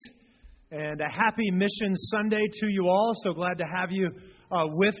And a happy Mission Sunday to you all. So glad to have you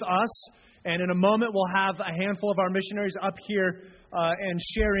with us. And in a moment, we'll have a handful of our missionaries up here and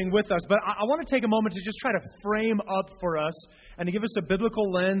sharing with us. But I want to take a moment to just try to frame up for us and to give us a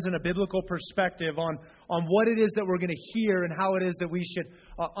biblical lens and a biblical perspective on what it is that we're going to hear and how it is that we should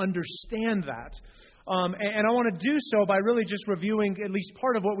understand that. And I want to do so by really just reviewing at least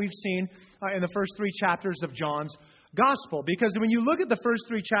part of what we've seen in the first 3 chapters of John's Gospel. Because when you look at the first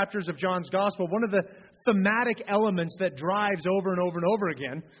 3 chapters of John's Gospel, one of the thematic elements that drives over and over and over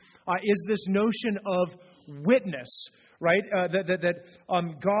again is this notion of witness, right? That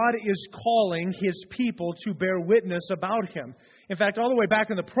God is calling His people to bear witness about Him. In fact, all the way back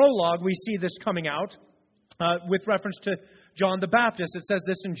in the prologue, we see this coming out with reference to John the Baptist. It says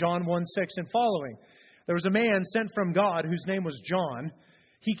this in John 1:6 and following. There was a man sent from God whose name was John.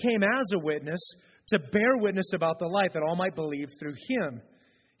 He came as a witness to bear witness about the light, that all might believe through him.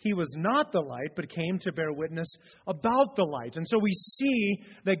 He was not the light, but came to bear witness about the light. And so we see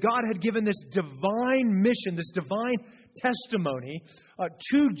that God had given this divine mission, this divine testimony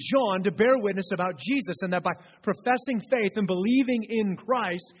to John to bear witness about Jesus, and that by professing faith and believing in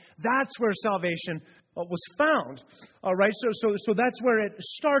Christ, that's where salvation was found. All right, so that's where it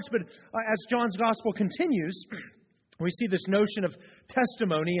starts. But as John's Gospel continues, we see this notion of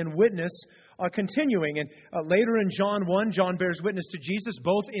testimony and witness continuing. And later in John 1, John bears witness to Jesus,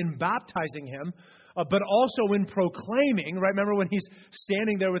 both in baptizing Him, but also in proclaiming. Right? Remember when he's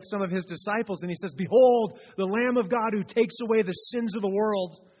standing there with some of his disciples and he says, "Behold, the Lamb of God who takes away the sins of the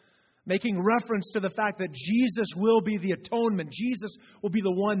world," making reference to the fact that Jesus will be the atonement. Jesus will be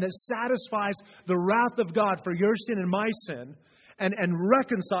the one that satisfies the wrath of God for your sin and my sin and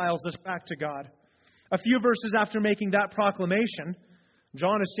reconciles us back to God. A few verses after making that proclamation,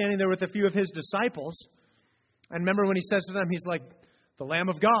 John is standing there with a few of his disciples. And remember when he says to them, he's like, "The Lamb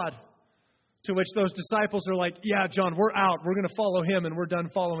of God." To which those disciples are like, "Yeah, John, we're out. We're going to follow Him and we're done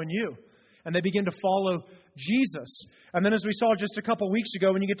following you." And they begin to follow Jesus. And then as we saw just a couple weeks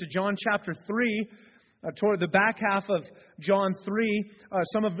ago, when you get to John chapter 3, toward the back half of John 3,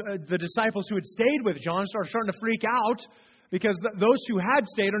 some of the disciples who had stayed with John are starting to freak out because those who had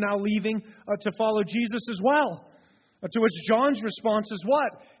stayed are now leaving to follow Jesus as well. To which John's response is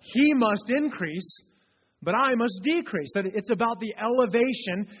what? He must increase, but I must decrease. That it's about the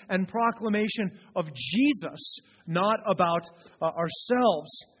elevation and proclamation of Jesus, not about ourselves.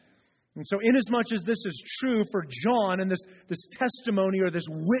 And so inasmuch as this is true for John and this testimony or this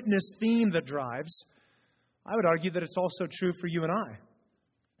witness theme that drives, I would argue that it's also true for you and I.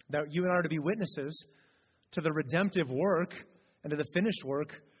 That you and I are to be witnesses to the redemptive work and to the finished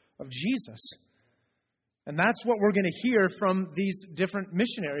work of Jesus. And that's what we're going to hear from these different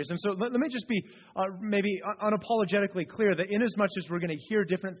missionaries. And so let me just be maybe unapologetically clear that inasmuch as we're going to hear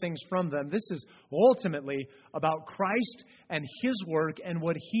different things from them, this is ultimately about Christ and His work and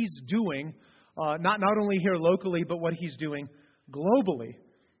what He's doing, not only here locally, but what He's doing globally.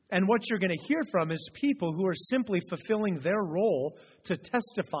 And what you're going to hear from is people who are simply fulfilling their role to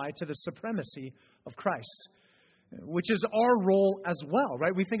testify to the supremacy of Christ, which is our role as well,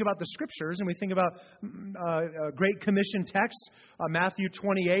 right? We think about the Scriptures and we think about Great Commission text, Matthew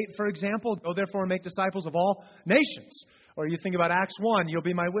 28, for example, "Go therefore and make disciples of all nations." Or you think about Acts 1, "You'll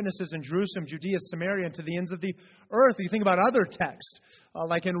be my witnesses in Jerusalem, Judea, Samaria, and to the ends of the earth." You think about other texts,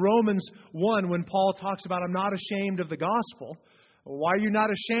 like in Romans 1, when Paul talks about, "I'm not ashamed of the gospel." Why are you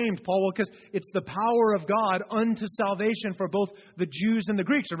not ashamed, Paul? Well, because it's the power of God unto salvation for both the Jews and the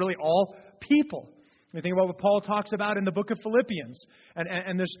Greeks, or really all people. You think about what Paul talks about in the book of Philippians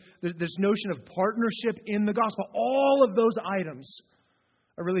and this notion of partnership in the gospel. All of those items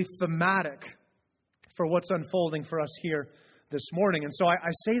are really thematic for what's unfolding for us here this morning. And so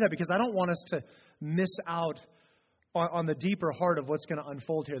I say that because I don't want us to miss out on the deeper heart of what's going to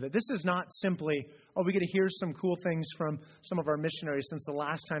unfold here. That this is not simply, we get to hear some cool things from some of our missionaries since the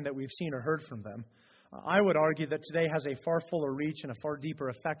last time that we've seen or heard from them. I would argue that today has a far fuller reach and a far deeper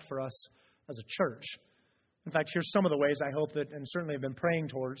effect for us as a church. In fact, here's some of the ways I hope that, and certainly have been praying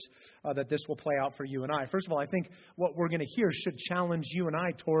towards, that this will play out for you and I. First of all, I think what we're going to hear should challenge you and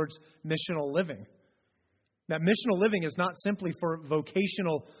I towards missional living. That missional living is not simply for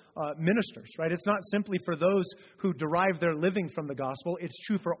vocational ministers, right? It's not simply for those who derive their living from the gospel. It's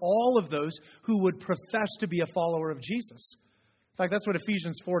true for all of those who would profess to be a follower of Jesus. In fact, that's what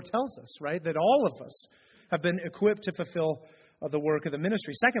Ephesians 4 tells us, right? That all of us have been equipped to fulfill the work of the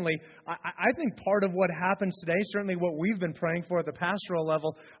ministry. Secondly, I think part of what happens today, certainly what we've been praying for at the pastoral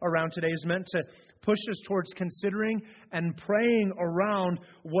level around today, is meant to push us towards considering and praying around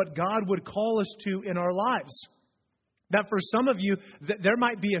what God would call us to in our lives. That for some of you, there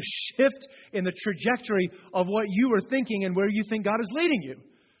might be a shift in the trajectory of what you were thinking and where you think God is leading you.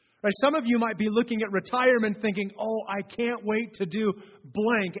 Right? Some of you might be looking at retirement thinking, oh, I can't wait to do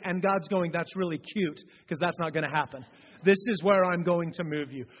blank. And God's going, that's really cute, because that's not going to happen. This is where I'm going to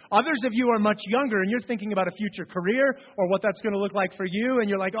move you. Others of you are much younger and you're thinking about a future career or what that's going to look like for you. And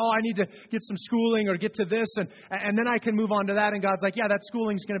you're like, oh, I need to get some schooling or get to this. And then I can move on to that. And God's like, yeah, that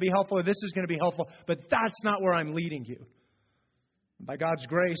schooling is going to be helpful or this is going to be helpful. But that's not where I'm leading you. By God's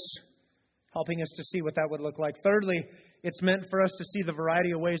grace, helping us to see what that would look like. Thirdly, it's meant for us to see the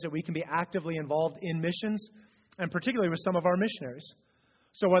variety of ways that we can be actively involved in missions, and particularly with some of our missionaries.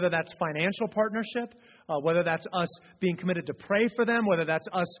 So whether that's financial partnership, whether that's us being committed to pray for them, whether that's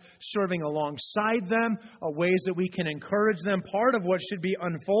us serving alongside them, ways that we can encourage them. Part of what should be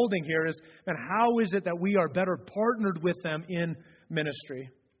unfolding here is, and how is it that we are better partnered with them in ministry?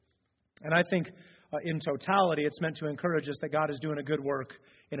 And I think in totality, it's meant to encourage us that God is doing a good work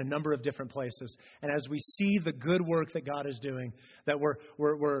in a number of different places. And as we see the good work that God is doing, that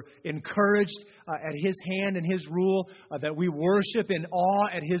we're encouraged at His hand and His rule, that we worship in awe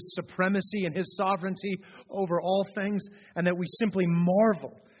at His supremacy and His sovereignty over all things, and that we simply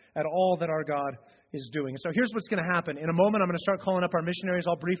marvel at all that our God is doing. So here's what's going to happen. In a moment, I'm going to start calling up our missionaries.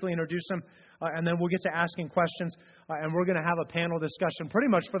 I'll briefly introduce them, and then we'll get to asking questions, and we're going to have a panel discussion pretty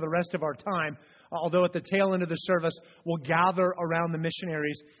much for the rest of our time, although at the tail end of the service, we'll gather around the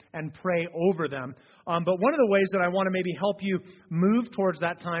missionaries and pray over them. But one of the ways that I want to maybe help you move towards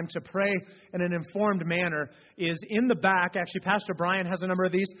that time to pray in an informed manner is in the back. Actually, Pastor Brian has a number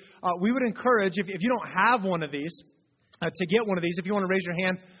of these. We would encourage, if you don't have one of these, to get one of these. If you want to raise your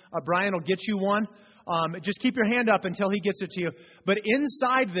hand, Brian will get you one. Just keep your hand up until he gets it to you. But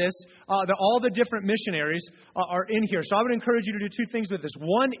inside this, all the different missionaries are in here. So I would encourage you to do two things with this.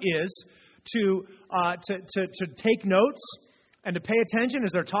 One is to take notes and to pay attention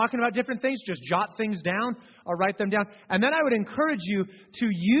as they're talking about different things. Just jot things down or write them down. And then I would encourage you to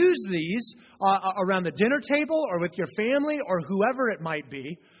use these around the dinner table or with your family or whoever it might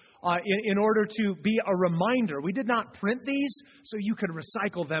be. In order to be a reminder. We did not print these so you could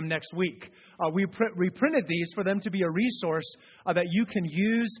recycle them next week. We printed these for them to be a resource that you can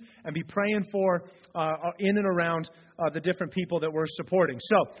use and be praying for in and around the different people that we're supporting.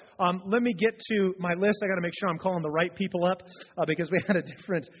 So let me get to my list. I got to make sure I'm calling the right people up because we had a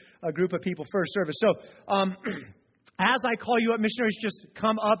different group of people first service. So as I call you up, missionaries, just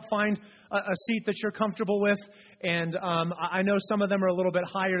come up, find a seat that you're comfortable with. And I know some of them are a little bit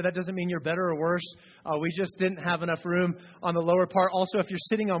higher. That doesn't mean you're better or worse. We just didn't have enough room on the lower part. Also, if you're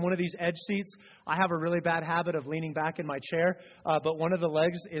sitting on one of these edge seats, I have a really bad habit of leaning back in my chair. But one of the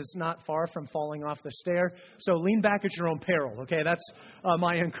legs is not far from falling off the stair. So lean back at your own peril. Okay, that's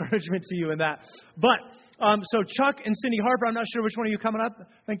my encouragement to you in that. But so Chuck and Cindy Harper, I'm not sure which one of you coming up.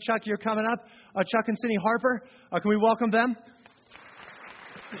 I think, Chuck, you're coming up. Chuck and Cindy Harper, can we welcome them?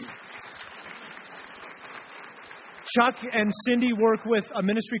 Chuck and Cindy work with a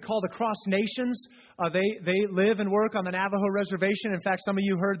ministry called Across Nations. They live and work on the Navajo reservation. In fact, some of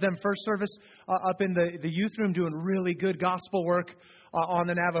you heard them first service up in the youth room doing really good gospel work on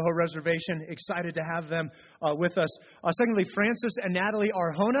the Navajo reservation. Excited to have them with us. Secondly, Francis and Natalie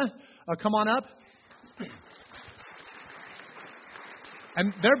Arjona, come on up.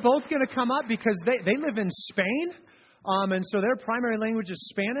 And they're both going to come up because they live in Spain. And so their primary language is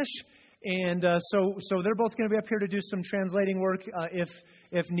Spanish. And so they're both going to be up here to do some translating work if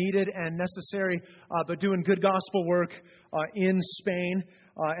needed and necessary, but doing good gospel work in Spain.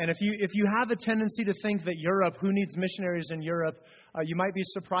 And if you have a tendency to think that Europe, who needs missionaries in Europe, you might be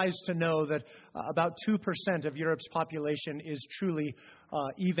surprised to know that about 2% of Europe's population is truly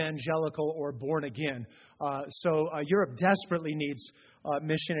evangelical or born again. So Europe desperately needs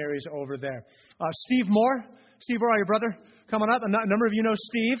missionaries over there. Steve Moore. Steve, where are you, brother? Coming up. A number of you know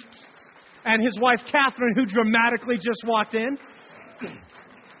Steve. And his wife, Catherine, who dramatically just walked in.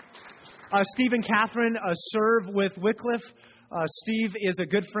 Steve and Catherine serve with Wycliffe. Steve is a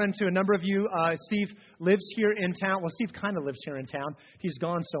good friend to a number of you. Steve lives here in town. Well, Steve kind of lives here in town. He's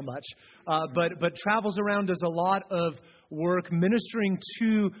gone so much. But travels around, does a lot of work ministering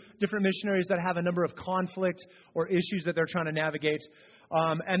to different missionaries that have a number of conflict or issues that they're trying to navigate.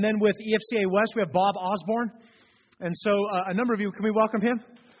 And then with EFCA West, we have Bob Osborne. And so a number of you, can we welcome him?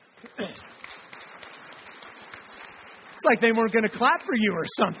 It's like they weren't going to clap for you or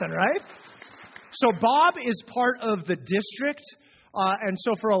something, right? So Bob is part of the district And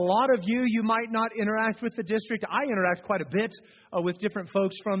so for a lot of you, you might not interact with the district. I interact quite a bit with different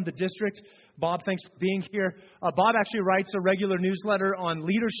folks from the district. Bob, thanks for being here. Bob actually writes a regular newsletter on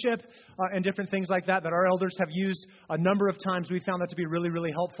leadership and different things like that our elders have used a number of times. We found that to be really,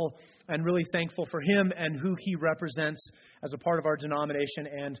 really helpful and really thankful for him and who he represents as a part of our denomination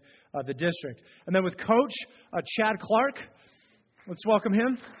and the district. And then with Coach Chad Clark, let's welcome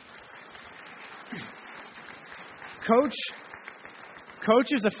him.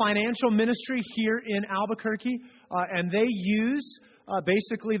 Coach is a financial ministry here in Albuquerque, and they use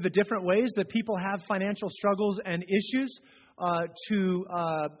basically the different ways that people have financial struggles and issues to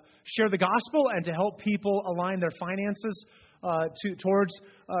share the gospel and to help people align their finances towards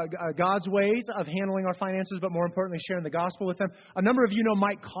God's ways of handling our finances, but more importantly, sharing the gospel with them. A number of you know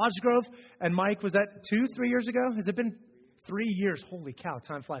Mike Cosgrove, and Mike, was that 2-3 years ago? Has it been 3 years? Holy cow,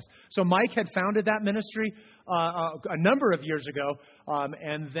 time flies. So Mike had founded that ministry a number of years ago,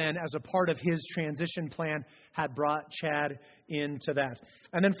 and then as a part of his transition plan, had brought Chad into that.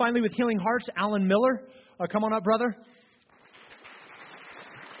 And then finally with Healing Hearts, Alan Miller. Come on up, brother.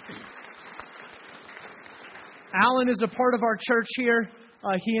 Alan is a part of our church here.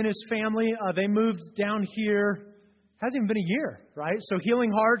 He and his family, they moved down here, hasn't even been a year, right? So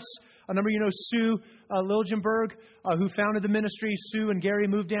Healing Hearts, a number of you know Sue Liljenberg, who founded the ministry. Sue and Gary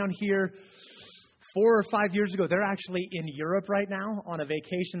moved down here 4 or 5 years ago. They're actually in Europe right now on a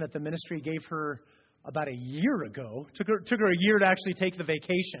vacation that the ministry gave her about a year ago. Took her a year to actually take the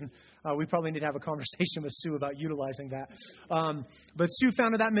vacation. We probably need to have a conversation with Sue about utilizing that. But Sue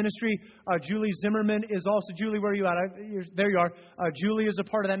founded that ministry. Julie Zimmerman is also, Julie, where are you at? There you are. Julie is a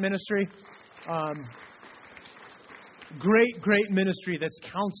part of that ministry. Great ministry that's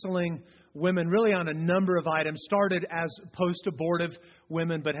counseling women really on a number of items. Started as post-abortive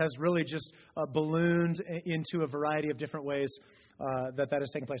women, but has really just ballooned into a variety of different ways that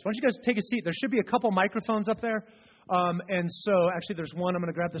has taken place. Why don't you guys take a seat? There should be a couple microphones up there. And so actually there's one. I'm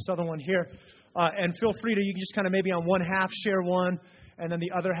going to grab this other one here. And feel free to, you can just kind of maybe on one half share one, and then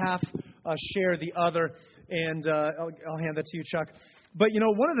the other half share the other. And I'll hand that to you, Chuck. But, you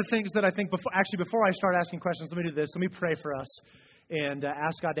know, one of the things that I think, before I start asking questions, let me do this. Let me pray for us and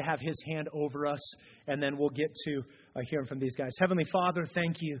ask God to have His hand over us, and then we'll get to hearing from these guys. Heavenly Father,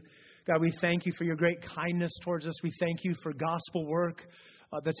 thank you. God, we thank you for your great kindness towards us. We thank you for gospel work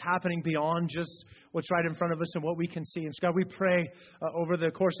that's happening beyond just what's right in front of us and what we can see. And so, God, we pray over the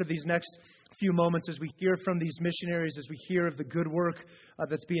course of these next few moments as we hear from these missionaries, as we hear of the good work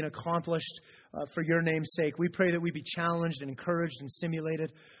that's being accomplished for your name's sake. We pray that we be challenged and encouraged and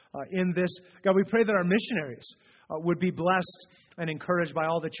stimulated in this. God, we pray that our missionaries would be blessed and encouraged by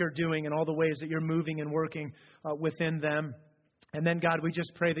all that you're doing and all the ways that you're moving and working within them. And then, God, we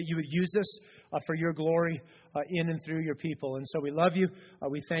just pray that you would use this for your glory in and through your people. And so we love you,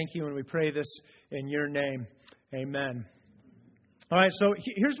 we thank you, and we pray this in your name. Amen. All right, so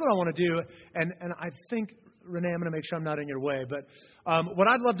here's what I want to do, and I think, Renee, I'm going to make sure I'm not in your way, but what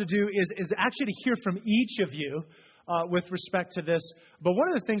I'd love to do is actually to hear from each of you with respect to this. But one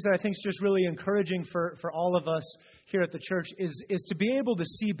of the things that I think is just really encouraging for all of us here at the church is to be able to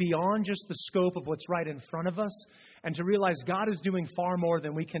see beyond just the scope of what's right in front of us, and to realize God is doing far more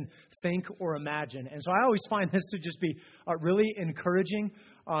than we can think or imagine. And so I always find this to just be really encouraging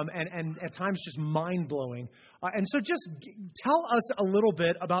and at times just mind-blowing. And so just tell us a little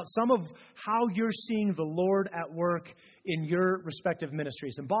bit about some of how you're seeing the Lord at work in your respective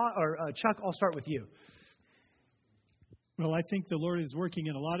ministries. And Chuck, I'll start with you. Well, I think the Lord is working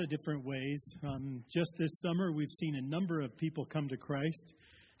in a lot of different ways. Just this summer, we've seen a number of people come to Christ.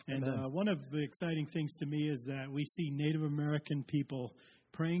 And one of the exciting things to me is that we see Native American people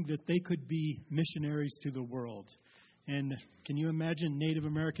praying that they could be missionaries to the world. And can you imagine Native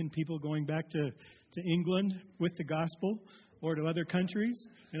American people going back to England with the gospel, or to other countries?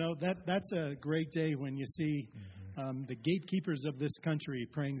 You know, that's a great day when you see the gatekeepers of this country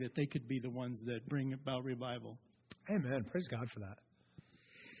praying that they could be the ones that bring about revival. Amen. Praise God for that.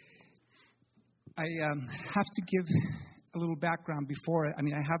 I have to give a little background before. I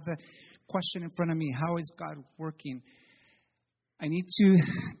have the question in front of me. How is God working? I need to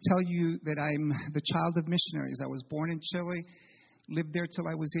tell you that I'm the child of missionaries. I was born in Chile, lived there till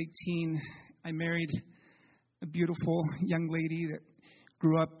I was 18. I married a beautiful young lady that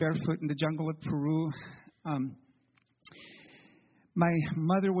grew up barefoot in the jungle of Peru. My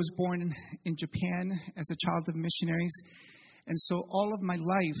mother was born in Japan as a child of missionaries. And so all of my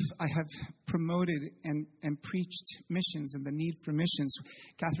life, I have promoted and preached missions and the need for missions.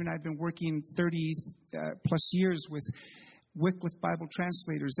 Catherine and I have been working 30 plus years with Wycliffe Bible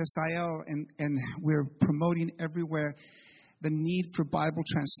Translators, SIL, and we're promoting everywhere. the need for Bible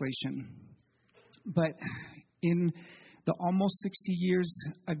translation. But in the almost 60 years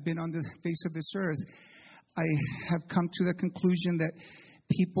I've been on the face of this earth, I have come to the conclusion that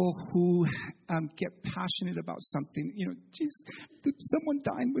people who get passionate about something, someone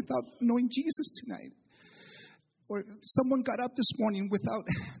dying without knowing Jesus tonight, or someone got up this morning without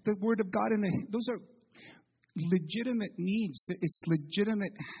the Word of God in it. Those are legitimate needs. It's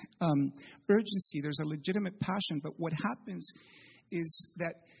legitimate urgency. There's a legitimate passion. But what happens is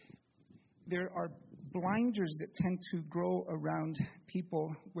that there are blinders that tend to grow around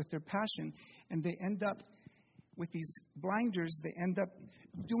people with their passion, and they end up with these blinders. They end up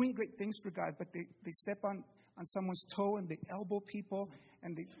doing great things for God, but they step on someone's toe and they elbow people,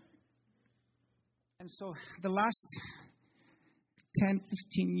 and so the last 10,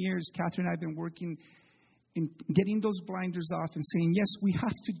 15 years, Catherine and I have been working in getting those blinders off and saying, yes, we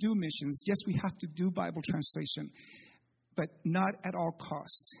have to do missions. Yes, we have to do Bible translation, but not at all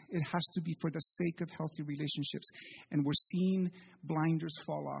costs. It has to be for the sake of healthy relationships. And we're seeing blinders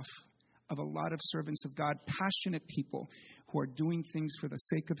fall off of a lot of servants of God, passionate people who are doing things for the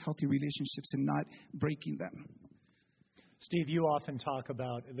sake of healthy relationships and not breaking them. Steve, you often talk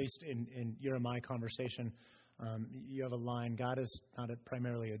about, at least in your and my conversation, you have a line, God is not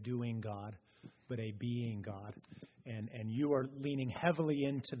primarily a doing God, but a being God. And you are leaning heavily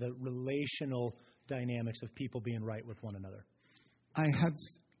into the relational dynamics of people being right with one another.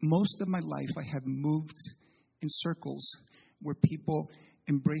 Most of my life, I have moved in circles where people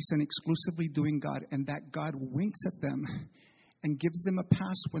embrace an exclusively doing God, and that God winks at them and gives them a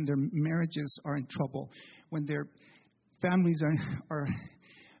pass when their marriages are in trouble, when their families are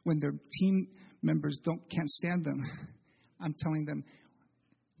when their team members can't stand them. I'm telling them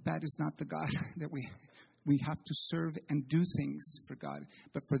that is not the God that we have to serve and do things for God,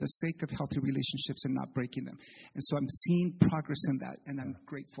 but for the sake of healthy relationships and not breaking them. And so I'm seeing progress in that, and I'm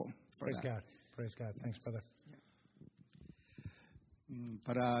grateful for Praise that. God. Praise God. Thanks, brother.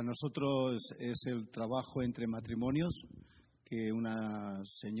 Para nosotros es el trabajo entre matrimonios, que una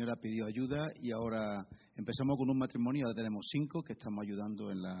señora pidió ayuda y ahora empezamos con un matrimonio, ahora tenemos 5 que estamos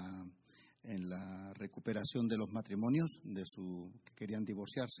ayudando en la recuperación de los matrimonios que querían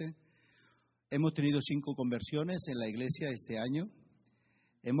divorciarse. Hemos tenido 5 conversiones en la iglesia este año.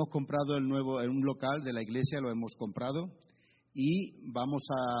 Hemos comprado un local de la iglesia, lo hemos comprado. Y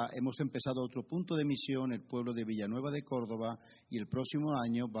hemos empezado otro punto de misión, el pueblo de Villanueva de Córdoba, y el próximo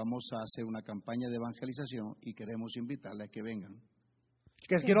año vamos a hacer una campaña de evangelización y queremos invitarles a que vengan. Did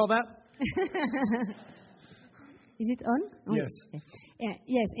you guys get all that? Is it on? Oh, Yes. yeah.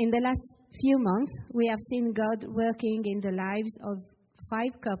 Yes, in the last few months, we have seen God working in the lives of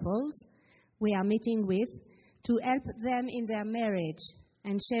 5 couples we are meeting with to help them in their marriage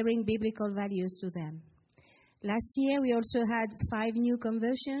and sharing biblical values to them. Last year, we also had 5 new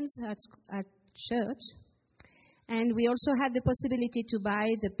conversions at church, and we also had the possibility to buy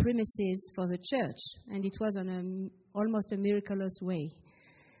the premises for the church, and it was on almost a miraculous way.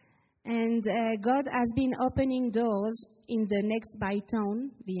 And God has been opening doors in the next town,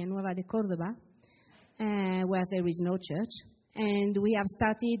 Villanueva de Córdoba, where there is no church, and we have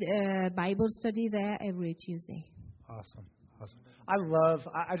started a Bible study there every Tuesday. Awesome.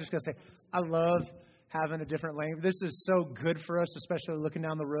 I just got to say, I love having a different language. This is so good for us, especially looking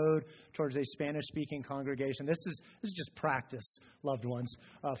down the road towards a Spanish-speaking congregation. This is just practice, loved ones,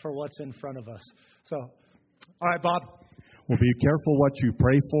 for what's in front of us. So, all right, Bob. Well, be careful what you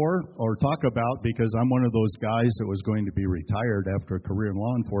pray for or talk about, because I'm one of those guys that was going to be retired after a career in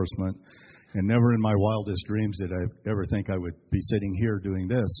law enforcement, and never in my wildest dreams did I ever think I would be sitting here doing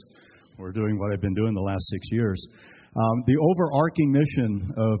this or doing what I've been doing the last 6 years. The overarching mission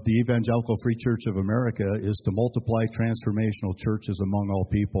of the Evangelical Free Church of America is to multiply transformational churches among all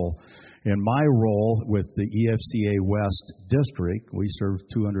people. And my role with the EFCA West District, we serve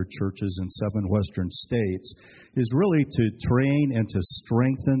 200 churches in 7 western states, is really to train and to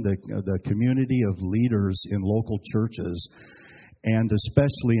strengthen the community of leaders in local churches, and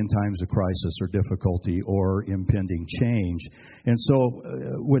especially in times of crisis or difficulty or impending change. And so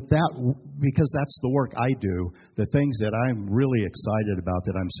with that, because that's the work I do, the things that I'm really excited about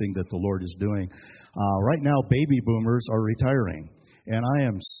that I'm seeing that the Lord is doing, right now baby boomers are retiring. And I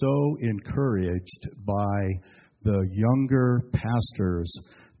am so encouraged by the younger pastors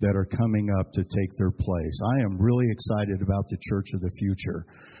that are coming up to take their place. I am really excited about the church of the future.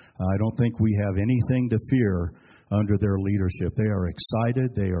 I don't think we have anything to fear under their leadership. They are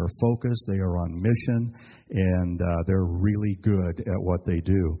excited, they are focused, they are on mission, and they're really good at what they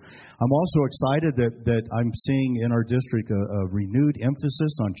do. I'm also excited that I'm seeing in our district a renewed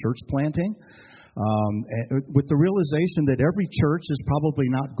emphasis on church planting. with the realization that every church is probably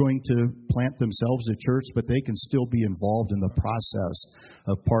not going to plant themselves a church, but they can still be involved in the process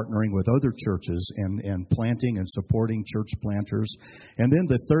of partnering with other churches and planting and supporting church planters. And then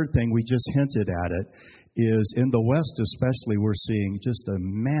the third thing, we just hinted at it, is in the West especially, we're seeing just a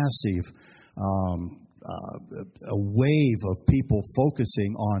massive a wave of people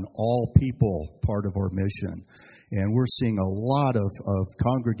focusing on all people part of our mission. And we're seeing a lot of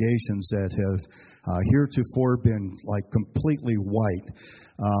congregations that have heretofore been like completely white,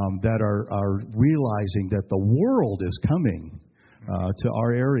 that are realizing that the world is coming to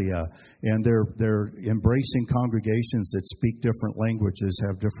our area, and they're embracing congregations that speak different languages,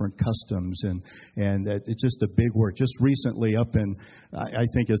 have different customs, and it's just a big work. Just recently up in, I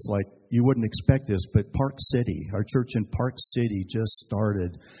think it's like, you wouldn't expect this, but Park City, our church in Park City just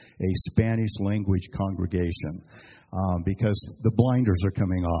started a Spanish language congregation because the blinders are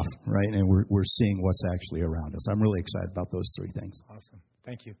coming off, right? And we're seeing what's actually around us. I'm really excited about those three things. Awesome.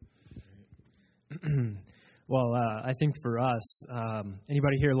 Thank you. Well, I think for us,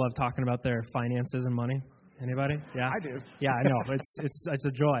 anybody here love talking about their finances and money? Anybody? Yeah, I do. Yeah, I know. It's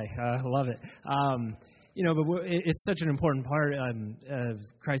a joy. I love it. But it's such an important part of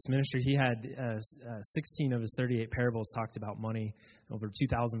Christ's ministry. He had 16 of his 38 parables talked about money. Over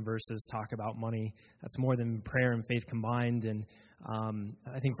 2,000 verses talk about money. That's more than prayer and faith combined. And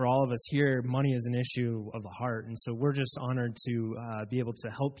I think for all of us here, money is an issue of the heart. And so we're just honored to be able to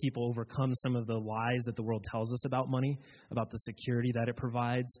help people overcome some of the lies that the world tells us about money, about the security that it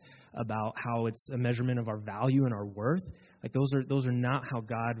provides, about how it's a measurement of our value and our worth. Like those are not how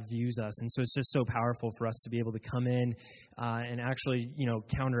God views us. And so it's just so powerful for us to be able to come in and actually,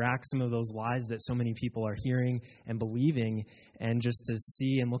 counteract some of those lies that so many people are hearing and believing, and just to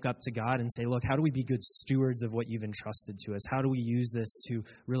see and look up to God and say, look, how do we be good stewards of what you've entrusted to us? How do we use this to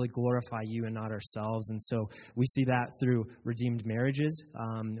really glorify you and not ourselves? And so we see that through redeemed marriages,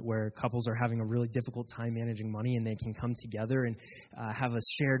 where couples are having a really difficult time managing money, and they can come together and have a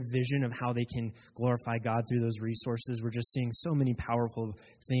shared vision of how they can glorify God through those resources. We're just seeing so many powerful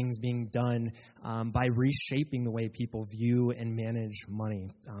things being done by reshaping the way people view and manage money.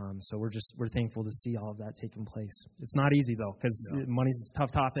 So we're thankful to see all of that taking place. It's not easy though, because money's a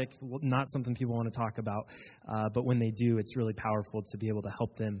tough topic, not something people want to talk about. But when they do, it's really powerful to be able to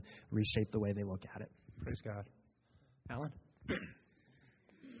help them reshape the way they look at it. Praise God. Alan?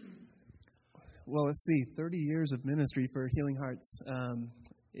 Well, let's see. 30 years of ministry for Healing Hearts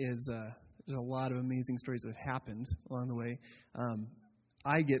there's a lot of amazing stories that have happened along the way.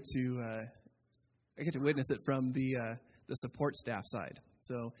 I get to witness it from the support staff side.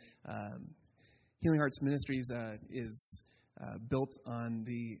 So Healing Hearts Ministries is built on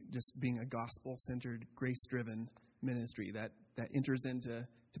just being a gospel-centered, grace-driven ministry that enters into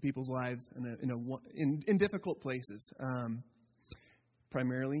people's lives in difficult places.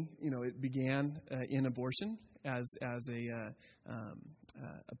 Primarily, it began in abortion as a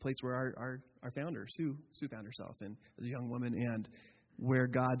place where our founder, Sue found herself in as a young woman, and where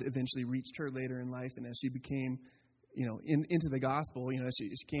God eventually reached her later in life. And as she became, into the gospel, she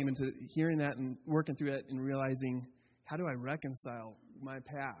came into hearing that and working through it and realizing, how do I reconcile my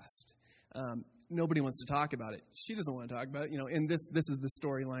past? Nobody wants to talk about it. She doesn't want to talk about it. And this is the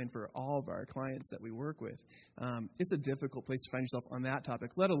storyline for all of our clients that we work with. It's a difficult place to find yourself on that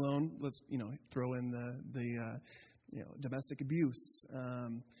topic, let alone let's throw in the domestic abuse,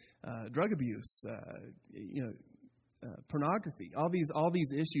 drug abuse, pornography. All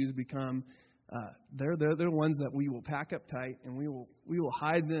these issues become they're the ones that we will pack up tight, and we will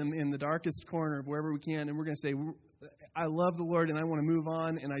hide them in the darkest corner of wherever we can, and we're going to say, I love the Lord and I want to move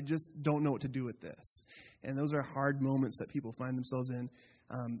on, and I just don't know what to do with this. And those are hard moments that people find themselves in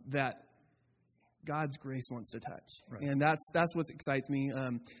that God's grace wants to touch. Right. And that's what excites me.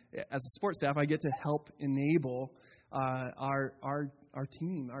 As a support staff, I get to help enable our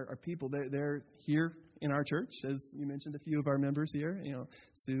team, our people. They're here in our church, as you mentioned, a few of our members here.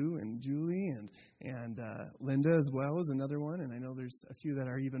 Sue and Julie and Linda as well is another one. And I know there's a few that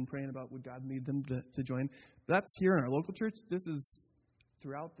are even praying about would God lead them to join. But that's here in our local church. This is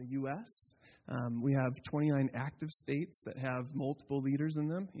throughout the U.S. We have 29 active states that have multiple leaders in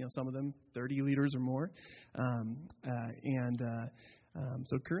them. Some of them 30 leaders or more.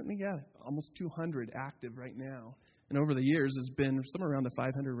 So currently, almost 200 active right now. And over the years, it's been somewhere around the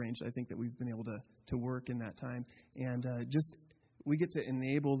 500 range, I think, that we've been able to work in that time. And we get to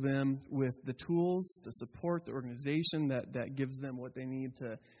enable them with the tools, the support, the organization that gives them what they need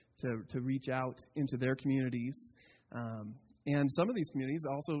to reach out into their communities. And some of these communities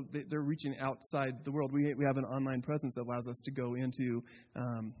also, they're reaching outside the world. We have an online presence that allows us to go into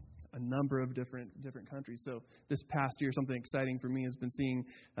a number of different countries. So this past year, something exciting for me has been seeing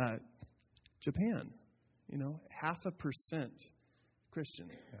Japan. 0.5% Christian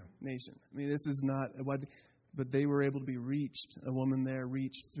nation. I mean, this is not what, but they were able to be reached. A woman there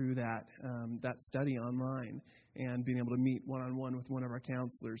reached through that study online, and being able to meet one-on-one with one of our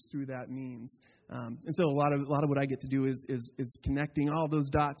counselors through that means. And so a lot of what I get to do is connecting all those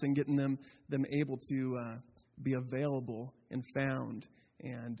dots and getting them able to be available and found,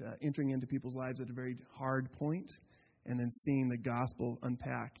 and entering into people's lives at a very hard point, and then seeing the gospel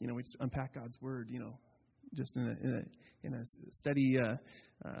unpack. We just unpack God's word. Just in a steady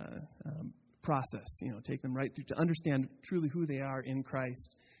process. Take them right through to understand truly who they are in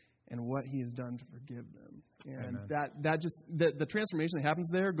Christ and what He has done to forgive them. And the transformation that happens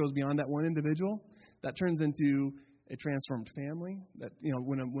there goes beyond that one individual. That turns into a transformed family. That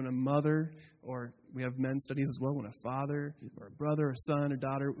when a mother, or we have men's studies as well, when a father or a brother or son or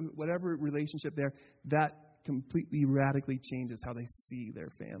daughter, whatever relationship there, that completely radically changes how they see their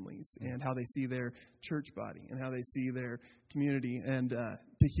families and how they see their church body and how they see their community, and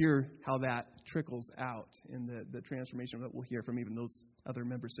to hear how that trickles out in the transformation that we'll hear from even those other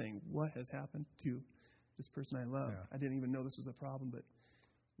members saying, what has happened to this person I love? I didn't even know this was a problem, but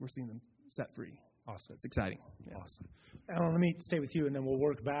we're seeing them set free. Awesome. It's exciting. Yeah. Awesome. Alan, let me stay with you, and then we'll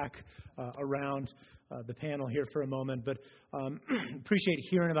work back around the panel here for a moment. But appreciate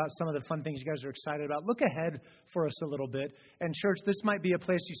hearing about some of the fun things you guys are excited about. Look ahead for us a little bit. And church, this might be a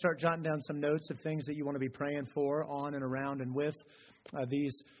place you start jotting down some notes of things that you want to be praying for on and around and with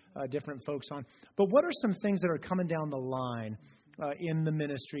these different folks on. But what are some things that are coming down the line in the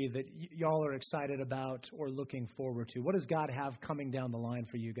ministry that y'all are excited about or looking forward to? What does God have coming down the line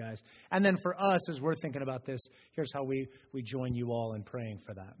for you guys? And then for us, as we're thinking about this, here's how we join you all in praying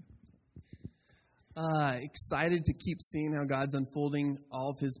for that. Excited to keep seeing how God's unfolding all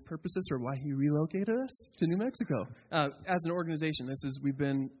of His purposes, or why He relocated us to New Mexico. As an organization, we've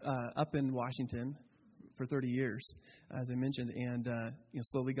been up in Washington for 30 years, as I mentioned, and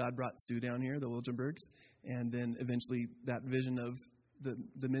slowly God brought Sue down here, the Wilgenbergs, and then eventually that vision of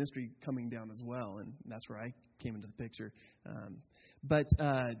the ministry coming down as well, and that's where I came into the picture. But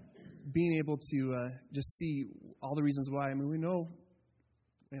being able to just see all the reasons why. I mean, we know,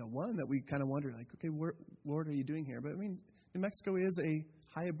 one that we kind of wonder, like, okay, what, Lord, are you doing here? But I mean, New Mexico is a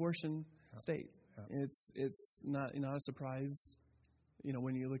high abortion state. Yeah. It's not a surprise,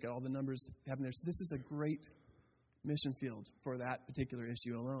 when you look at all the numbers happening there. So this is a great mission field for that particular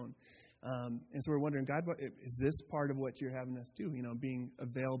issue alone. And so we're wondering, God, is this part of what you're having us do? Being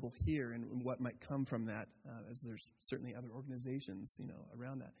available here, and what might come from that, as there's certainly other organizations,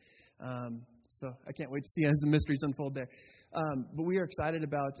 around that. So I can't wait to see as the mysteries unfold there. But we are excited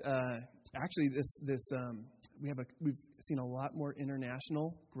about actually this. We've seen a lot more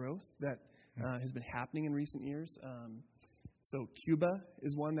international growth that has been happening in recent years. So Cuba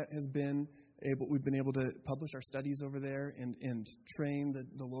is one that has been we've been able to publish our studies over there and train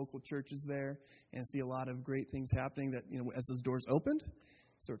the local churches there, and see a lot of great things happening that, as those doors opened.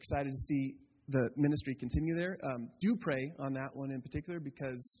 So we're excited to see the ministry continue there. Do pray on that one in particular,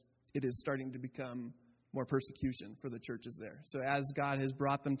 because it is starting to become more persecution for the churches there. So as God has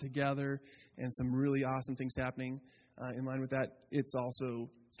brought them together and some really awesome things happening in line with that, it's also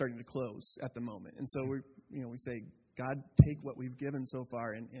starting to close at the moment. And so we say, God, take what we've given so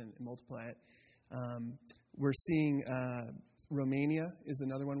far and multiply it. We're seeing Romania is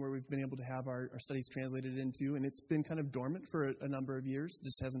another one where we've been able to have our studies translated into, and it's been kind of dormant for a number of years.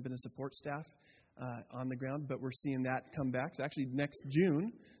 Just hasn't been a support staff on the ground, but we're seeing that come back. It's actually next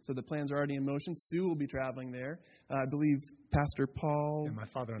June, so the plans are already in motion. Sue will be traveling there. I believe Pastor Paul, my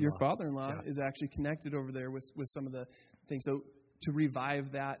father-in-law. Your father-in-law, is actually connected over there with some of the things. So to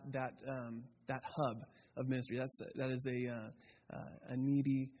revive that hub of ministry, that is a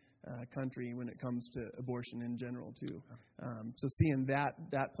needy country when it comes to abortion in general too. So seeing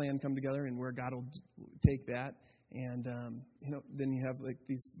that plan come together and where God will take that. And then you have like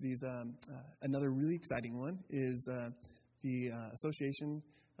these another really exciting one is the Association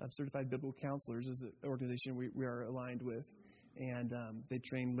of Certified Biblical Counselors is an organization we are aligned with, and they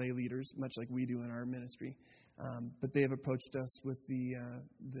train lay leaders much like we do in our ministry. But they have approached us with the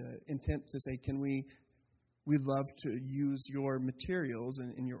intent to say, we'd love to use your materials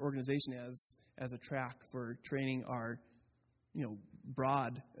and your organization as a track for training our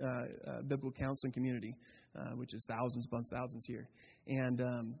broad biblical counseling community, which is thousands upon thousands here. And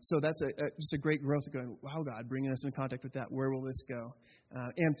so that's just a great growth of going, wow, God, bringing us in contact with that. Where will this go?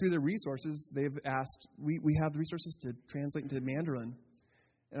 And through the resources, they've asked, we have the resources to translate into Mandarin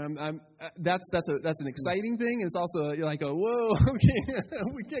And that's an exciting thing. It's also like, whoa, okay,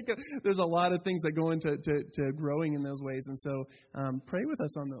 we can't go. There's a lot of things that go into growing in those ways. And so pray with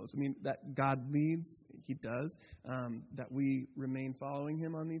us on those. I mean, that God leads, He does, that we remain following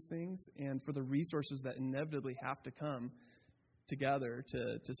Him on these things, and for the resources that inevitably have to come together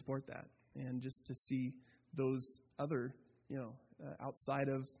to support that, and just to see those other, outside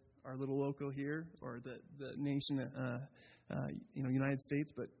of our little local here or the nation, United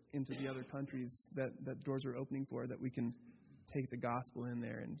States, but into the other countries that doors are opening for, that we can take the gospel in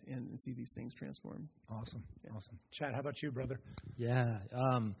there and see these things transform. Awesome. Chad, how about you, brother? Yeah.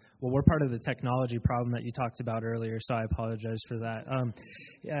 Well, we're part of the technology problem that you talked about earlier, so I apologize for that.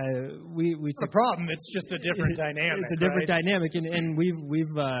 We it's a problem. It's just a different dynamic. It's a different dynamic, and we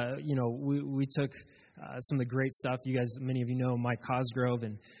took some of the great stuff. You guys, many of you know Mike Cosgrove,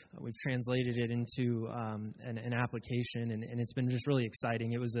 and we've translated it into an application, and it's been just really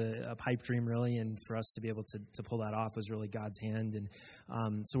exciting. It was a pipe dream, really, and for us to be able to pull that off was really God's hand,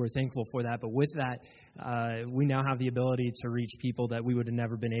 and so we're thankful for that. But with that, we now have the ability to reach people that we would have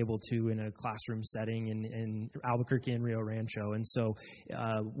never been able to in a classroom setting in Albuquerque and Rio Rancho. And so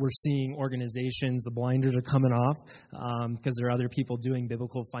we're seeing organizations, the blinders are coming off because there are other people doing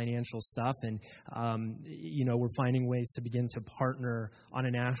biblical financial stuff, and we're finding ways to begin to partner on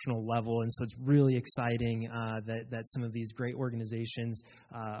a national level. And so it's really exciting that some of these great organizations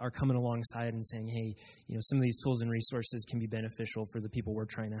are coming alongside and saying, hey, some of these tools and resources can be beneficial for the people we're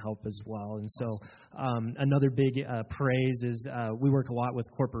trying to help as well. And so another big praise is we work a lot with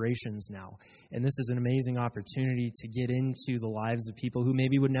corporations now. And this is an amazing opportunity to get into the lives of people who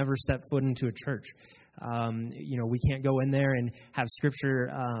maybe would never step foot into a church. We can't go in there and have scripture,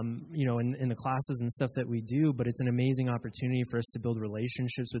 in the classes and stuff that we do, but it's an amazing opportunity for us to build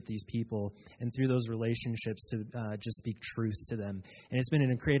relationships with these people, and through those relationships to just speak truth to them. And it's been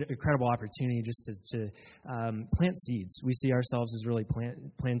an incredible opportunity just to plant seeds. We see ourselves as really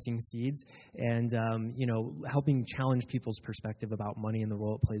planting seeds and, helping challenge people's perspective about money and the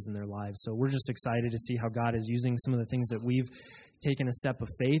role it plays in their lives. So we're just excited to see how God is using some of the things that we've taken a step of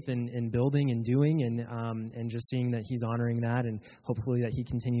faith in building and doing, and just seeing that He's honoring that, and hopefully that He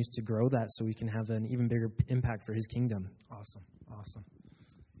continues to grow that so we can have an even bigger impact for His kingdom. Awesome.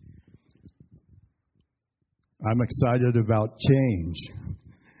 I'm excited about change.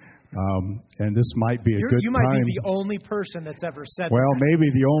 And this might be a good time. You might be the only person that's ever said that. Well,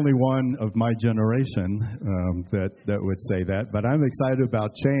 maybe the only one of my generation that would say that. But I'm excited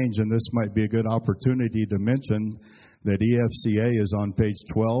about change, and this might be a good opportunity to mention that EFCA is on page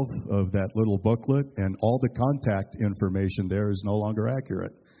 12 of that little booklet, and all the contact information there is no longer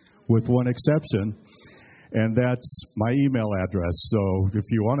accurate, with one exception. And that's my email address. So if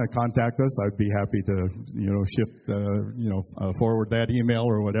you want to contact us, I'd be happy to, forward that email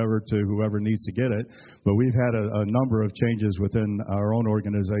or whatever to whoever needs to get it. But we've had a number of changes within our own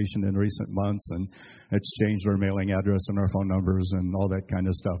organization in recent months, and it's changed our mailing address and our phone numbers and all that kind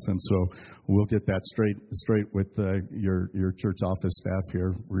of stuff. And so we'll get that straight with your church office staff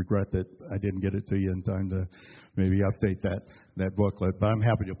here. Regret that I didn't get it to you in time to maybe update that booklet, but I'm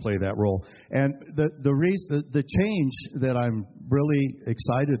happy to play that role. And the change that I'm really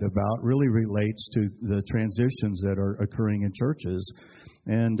excited about really relates to the transitions that are occurring in churches.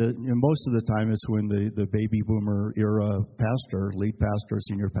 And most of the time it's when the baby boomer era lead pastor,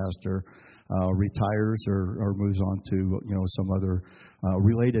 senior pastor retires or moves on to some other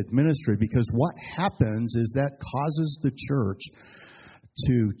related ministry. Because what happens is that causes the church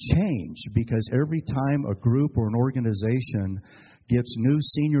to change, because every time a group or an organization gets new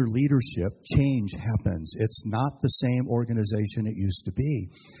senior leadership, change happens. It's not the same organization it used to be.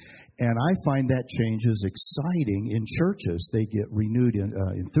 And I find that change is exciting in churches. They get renewed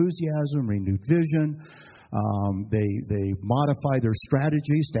enthusiasm, renewed vision. They modify their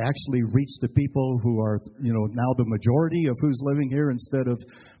strategies to actually reach the people who are, now the majority of who's living here, instead of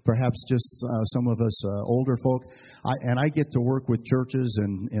perhaps just some of us older folk. I get to work with churches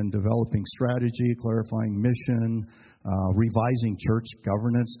in developing strategy, clarifying mission, revising church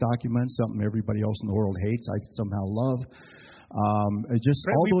governance documents, something everybody else in the world hates, I somehow love. Just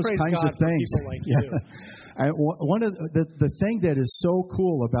all those kinds God of things. For people like you. One of the thing that is so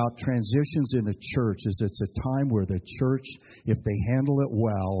cool about transitions in a church is it's a time where the church, if they handle it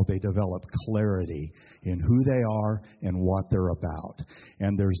well, they develop clarity in who they are and what they're about.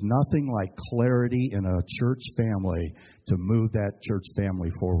 And there's nothing like clarity in a church family to move that church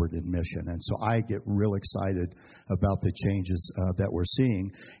family forward in mission. And so I get real excited about the changes that we're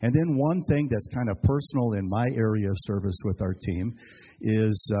seeing. And then one thing that's kind of personal in my area of service with our team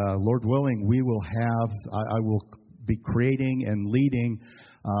is, Lord willing, we will have, I will be creating and leading,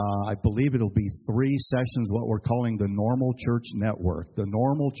 I believe it'll be 3 sessions, what we're calling the Normal Church Network. The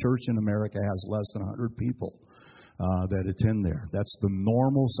normal church in America has less than 100 people that attend there. That's the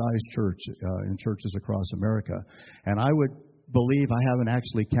normal size church in churches across America. And I would believe, I haven't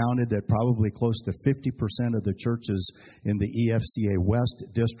actually counted, that probably close to 50% of the churches in the EFCA West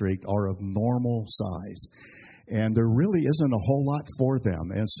District are of normal size. And there really isn't a whole lot for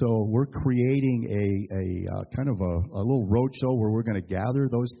them. And so we're creating a kind of a little roadshow where we're going to gather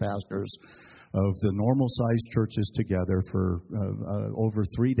those pastors of the normal-sized churches together for over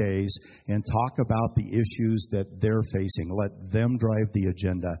 3 days and talk about the issues that they're facing. Let them drive the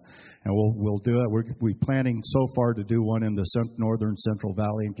agenda. And we'll do it. We're planning so far to do one in the northern Central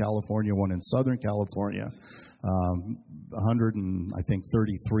Valley in California, one in Southern California.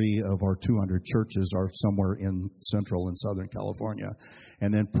 133 of our 200 churches are somewhere in Central and Southern California.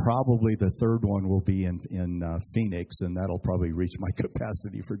 And then probably the third one will be in Phoenix, and that'll probably reach my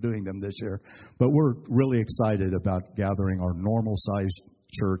capacity for doing them this year. But we're really excited about gathering our normal-sized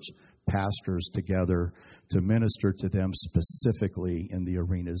church pastors together to minister to them specifically in the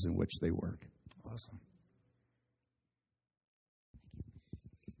arenas in which they work. Awesome.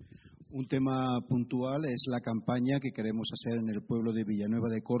 Un tema puntual es la campaña que queremos hacer en el pueblo de Villanueva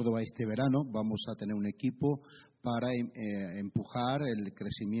de Córdoba este verano. Vamos a tener un equipo para empujar el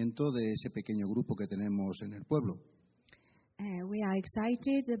crecimiento de ese pequeño grupo que tenemos en el pueblo. We are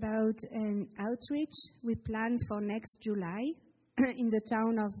excited about an outreach we plan for next July in the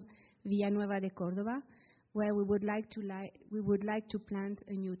town of Villanueva de Córdoba, where we would like to plant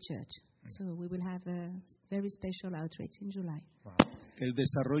a new church. So we will have a very special outreach in July. Wow. El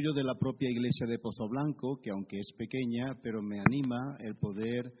desarrollo de la propia iglesia de Pozo Blanco, que aunque es pequeña, pero me anima el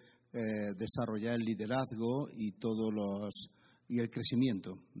poder desarrollar el liderazgo y el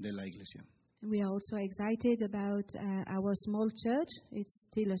crecimiento de la iglesia. We are also excited about our small church. It's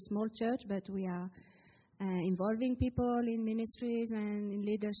still a small church, but we are involving people in ministries and in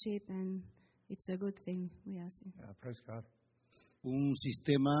leadership, and it's a good thing we are seeing. Yeah, praise God. Un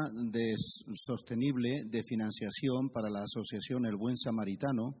sistema sostenible de financiación para la asociación El Buen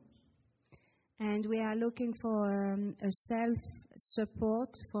Samaritano. And we are looking for a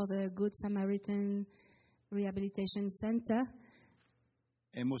self-support for the Good Samaritan Rehabilitation Center.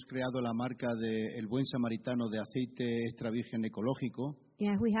 Hemos creado la marca de El Buen Samaritano de aceite extra virgen ecológico.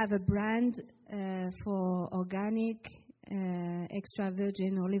 Yeah, we have a brand for organic extra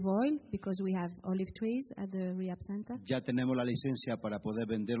virgin olive oil because we have olive trees at the rehab center. Ya tenemos la licencia para poder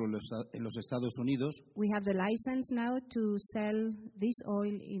venderlo en los Estados Unidos. We have the license now to sell this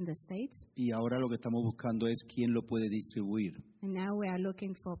oil in the States. Y ahora lo que estamos buscando es quién lo puede distribuir. And now we are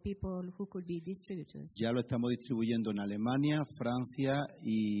looking for people who could be distributors. Ya lo estamos distribuyendo en Alemania, Francia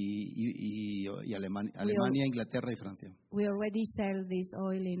y Alemania, Inglaterra y Francia. We already sell this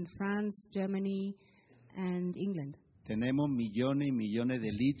oil in France, Germany, and England. Tenemos millones y millones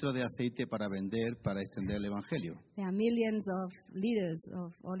de litros de aceite para vender, para extender el evangelio. There are millions of liters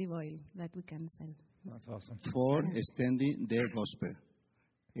of olive oil that we can sell. That's awesome. For extending the gospel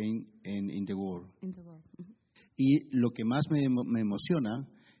in the world. In the world. Mm-hmm. Y lo que más me emociona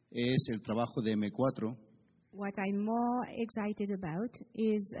es el trabajo de M4. What I'm more excited about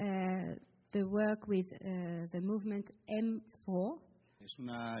is the work with the movement M4. Es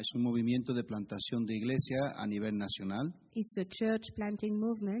un movimiento de plantación de iglesia a nivel nacional. It's a church planting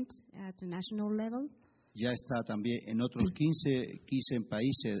movement at a national level. Ya está también en otros 15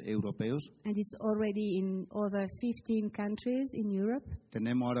 países europeos. And it's already in other 15 countries in Europe.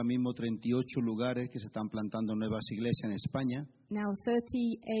 Tenemos ahora mismo 38 lugares que se están plantando nuevas iglesias en España. Now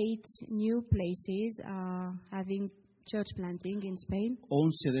 38 new places are having church planting in Spain.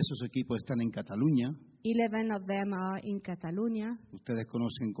 11 de esos equipos están en Cataluña. 11 of them are in Catalonia. Ustedes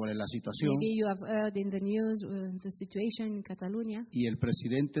conocen cuál es la situación. Maybe you have heard in the news the situation in Catalonia. Y el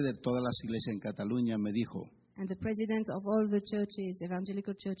presidente de todas las iglesias en Cataluña me dijo, And the president of all the churches,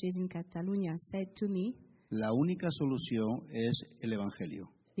 evangelical churches in Catalonia, said to me, la única solución es el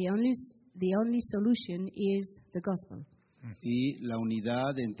evangelio. The only solution is the gospel. Y la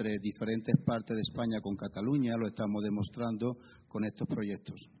unidad entre diferentes partes de España con Cataluña lo estamos demostrando con estos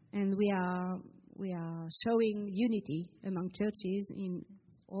proyectos. And we are showing unity among churches in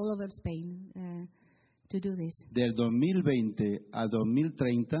all over Spain to do this. Del 2020 a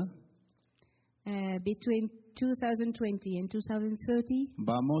 2030 between 2020 and 2030,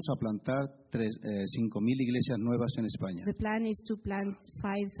 vamos a plantar 5,000 iglesias nuevas en España. The plan is to plant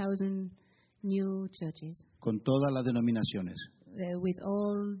 5,000 new churches. Con todas las denominaciones. with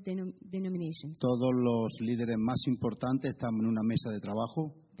all denominations. Todos los líderes más importantes están en una mesa de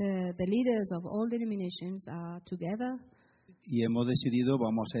trabajo The leaders of all denominations are together, y hemos decidido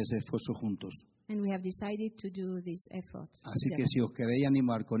vamos a hacer ese esfuerzo juntos. and we have decided to do this effort Así que together. si os queréis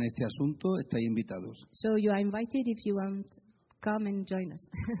animar con este asunto, estáis invitados. So you are invited if you want, come and join us.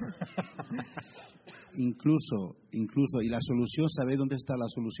 Incluso, y la solución, ¿sabéis dónde está la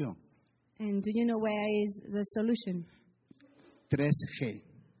solución? And do you know where is the solution? 3G,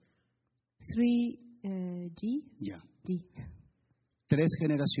 3G? ya. D. 3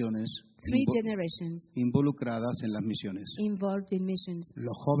 generaciones Three generations involucradas en las misiones. involved in missions.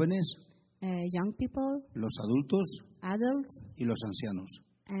 Los jóvenes, Young people, los adultos adults, y los ancianos.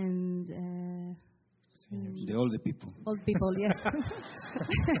 and The old people. old people, yes.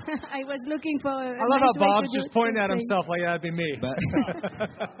 I was looking for a I love nice how way Bob's to just pointing at say- himself like that'd be me.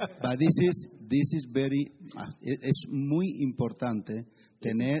 But this is very, es muy importante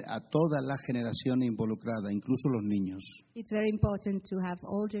tener a toda la generación involucrada, incluso los niños. It's very important to have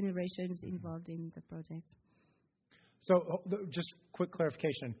all generations involved in the project. So, just quick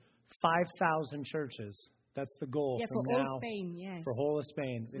clarification: 5,000 churches. That's the goal Yeah, from for all now Spain, yes. for whole of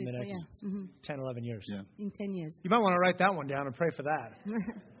Spain in the With- next yeah, mhm, 10, 11 years. Yeah. in 10 years. You might want to write that one down and pray for that.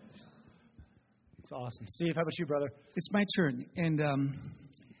 It's awesome. Steve, how about you, brother? It's my turn. And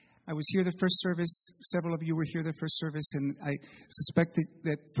I was here the first service. Several of you were here the first service. And I suspect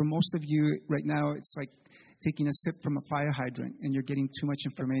that for most of you right now, it's like taking a sip from a fire hydrant and you're getting too much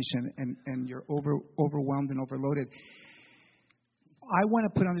information and you're overwhelmed and overloaded. I want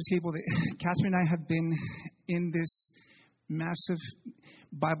to put on the table that Catherine and I have been in this massive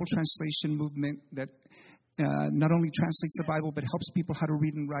Bible translation movement that not only translates the Bible, but helps people how to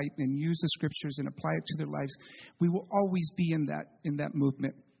read and write and use the scriptures and apply it to their lives. We will always be in that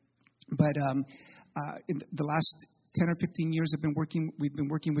movement. But in the last 10 or 15 years, we've been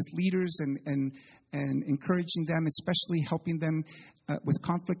working with leaders and encouraging them, especially helping them with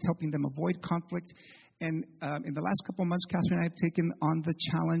conflict, helping them avoid conflict. And in the last couple of months, Catherine and I have taken on the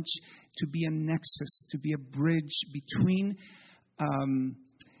challenge to be a nexus, to be a bridge between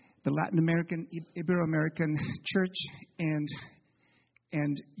the Latin American, Ibero-American church and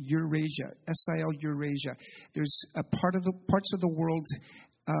Eurasia, SIL Eurasia. There's parts of the world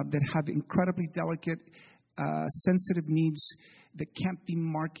that have incredibly delicate, sensitive needs that can't be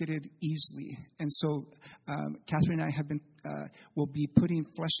marketed easily. And so Catherine and I will be putting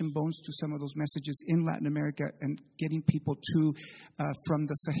flesh and bones to some of those messages in Latin America and getting people from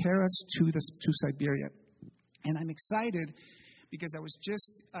the Saharas to Siberia. And I'm excited because I was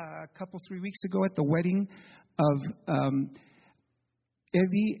just a couple, 3 weeks ago at the wedding of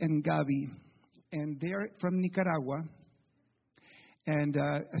Eddie and Gabi. And they're from Nicaragua. And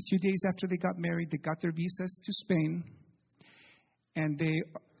a few days after they got married, they got their visas to Spain. And they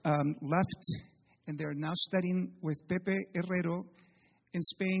left, and they're now studying with Pepe Herrero in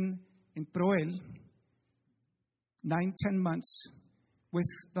Spain, in Proel, 9-10 months, with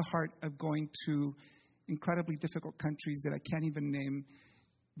the heart of going to incredibly difficult countries that I can't even name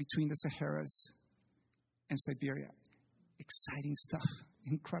between the Saharas and Siberia. Exciting stuff,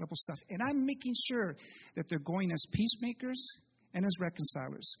 incredible stuff. And I'm making sure that they're going as peacemakers and as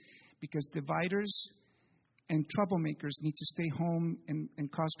reconcilers, because dividers and troublemakers need to stay home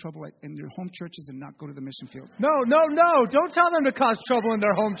and cause trouble in their home churches and not go to the mission field. No. Don't tell them to cause trouble in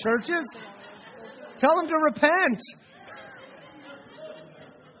their home churches. Tell them to repent.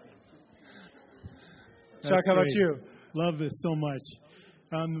 Chuck, how about great. you? Love this so much.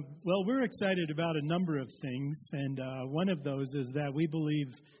 Well, we're excited about a number of things, and one of those is that we believe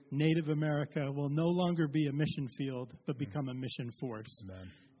Native America will no longer be a mission field, but become a mission force. Amen.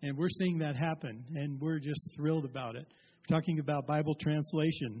 And we're seeing that happen, and we're just thrilled about it. We're talking about Bible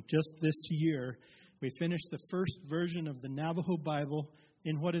translation. Just this year, we finished the first version of the Navajo Bible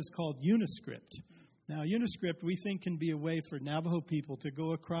in what is called Uniscript. Now, Uniscript, we think, can be a way for Navajo people to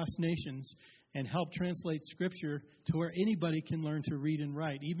go across nations and help translate Scripture to where anybody can learn to read and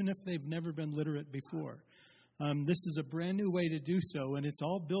write, even if they've never been literate before. This is a brand new way to do so, and it's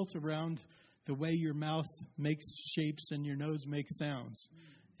all built around the way your mouth makes shapes and your nose makes sounds.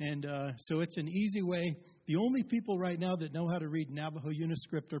 And so it's an easy way. The only people right now that know how to read Navajo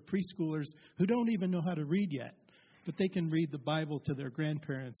Uniscript are preschoolers who don't even know how to read yet. But they can read the Bible to their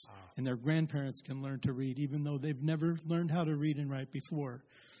grandparents, and their grandparents can learn to read, even though they've never learned how to read and write before.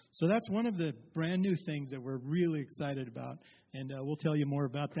 So that's one of the brand new things that we're really excited about, and we'll tell you more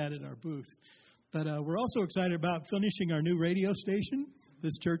about that at our booth. But we're also excited about finishing our new radio station.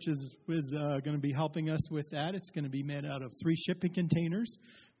 This church is going to be helping us with that. It's going to be made out of 3 shipping containers.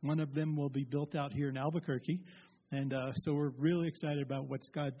 One of them will be built out here in Albuquerque. And so we're really excited about what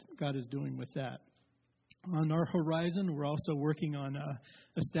God is doing with that. On our horizon, we're also working on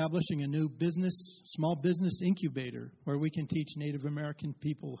establishing a new small business incubator where we can teach Native American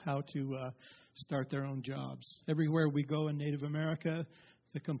people how to start their own jobs. Everywhere we go in Native America,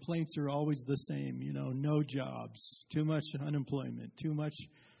 the complaints are always the same. No jobs, too much unemployment, too much,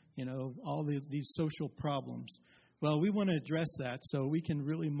 all these social problems. Well, we want to address that so we can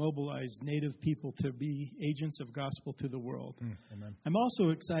really mobilize Native people to be agents of gospel to the world. Amen. I'm also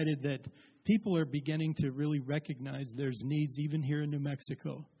excited that people are beginning to really recognize there's needs even here in New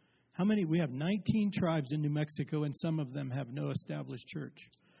Mexico. We have 19 tribes in New Mexico, and some of them have no established church.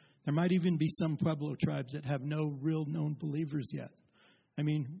 There might even be some Pueblo tribes that have no real known believers yet. I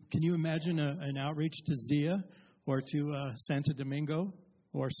mean, can you imagine an outreach to Zia or to Santo Domingo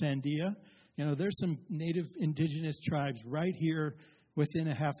or Sandia? There's some native indigenous tribes right here within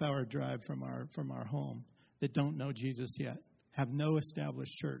a half-hour drive from our home that don't know Jesus yet, have no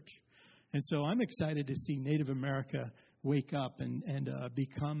established church. And so I'm excited to see Native America wake up and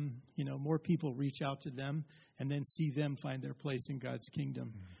become, more people reach out to them and then see them find their place in God's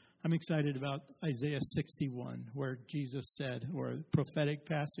kingdom. I'm excited about Isaiah 61, where Jesus said, or a prophetic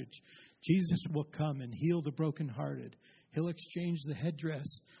passage, Jesus will come and heal the brokenhearted. He'll exchange the headdress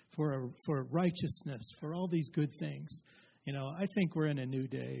for righteousness, for all these good things. I think we're in a new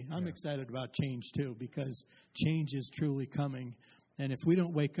day. I'm excited about change, too, because change is truly coming. And if we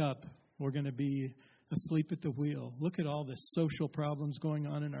don't wake up, we're going to be asleep at the wheel. Look at all the social problems going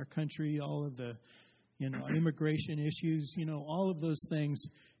on in our country, all of the, immigration issues, all of those things.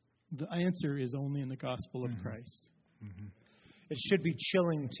 The answer is only in the gospel of Christ. Mm-hmm. It should be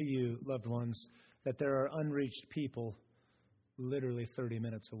chilling to you, loved ones, that there are unreached people literally 30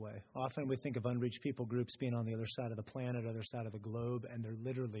 minutes away. Often we think of unreached people groups being on the other side of the planet, other side of the globe, and they're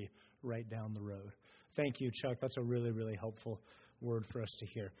literally right down the road. Thank you, Chuck. That's a really, really helpful word for us to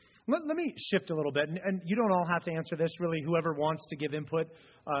hear. Let me shift a little bit, and you don't all have to answer this. Really, whoever wants to give input,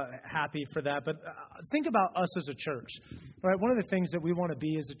 happy for that. But think about us as a church. All right, one of the things that we want to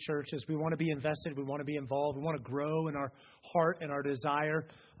be as a church is we want to be invested, we want to be involved, we want to grow in our heart and our desire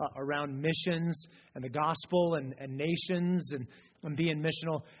around missions and the gospel and nations and being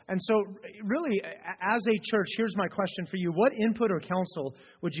missional. And so really, as a church, here's my question for you. What input or counsel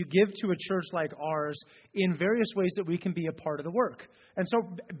would you give to a church like ours in various ways that we can be a part of the work? And so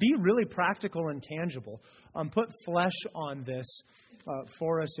be really practical and tangible. Put flesh on this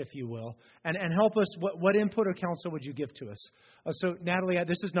for us, if you will, and help us. What input or counsel would you give to us? So, Natalie,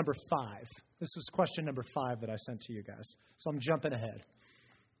 this is number 5. This is question number 5 that I sent to you guys. So I'm jumping ahead.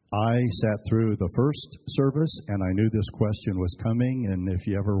 I sat through the first service, and I knew this question was coming. And if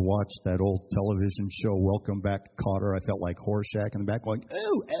you ever watched that old television show, Welcome Back, Kotter, I felt like Horshack in the back going,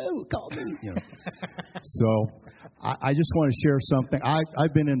 oh, call me. So I just want to share something.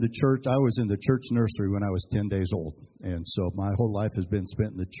 I've been in the church. I was in the church nursery when I was 10 days old. And so my whole life has been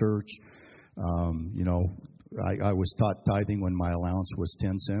spent in the church. I was taught tithing when my allowance was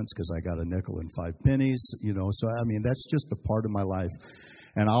 10 cents because I got a nickel and 5 pennies. So, that's just a part of my life.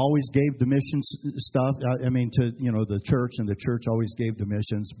 And I always gave the missions stuff, to the church, and the church always gave the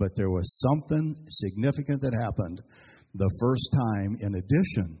missions. But there was something significant that happened the first time, in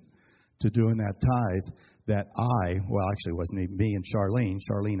addition to doing that tithe, that actually it wasn't me and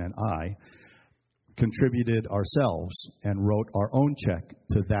Charlene and I, contributed ourselves and wrote our own check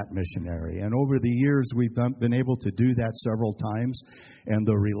to that missionary. And over the years, we've been able to do that several times. And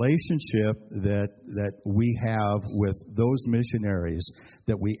the relationship that we have with those missionaries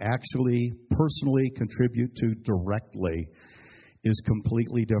that we actually personally contribute to directly is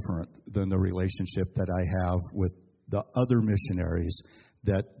completely different than the relationship that I have with the other missionaries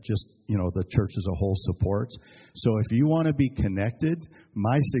that just, the church as a whole supports. So if you want to be connected,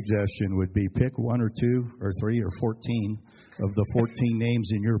 my suggestion would be pick 1 or 2 or 3 or 14 of the 14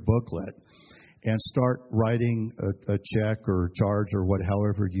 names in your booklet and start writing a check or charge or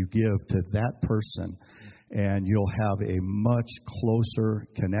however you give to that person. And you'll have a much closer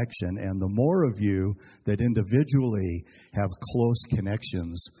connection. And the more of you that individually have close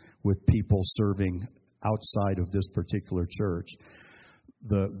connections with people serving outside of this particular church,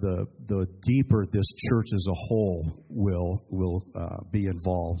 the deeper this church as a whole will be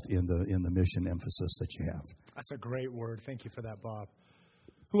involved in the mission emphasis that you have. That's a great word. Thank you for that, Bob.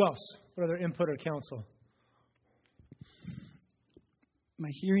 Who else? What other input or counsel? My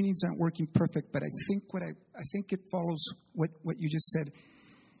hearing aids aren't working perfect, but I think it follows what you just said.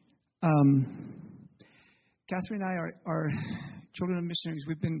 Catherine and I are children of missionaries.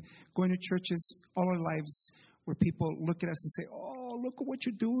 We've been going to churches all our lives where people look at us and say, "Oh, look at what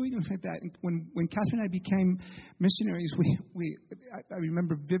you're doing, and like that. And when Catherine and I became missionaries, I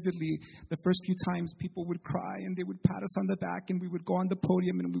remember vividly the first few times people would cry and they would pat us on the back, and we would go on the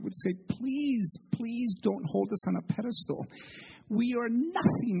podium and we would say, please, please don't hold us on a pedestal. We are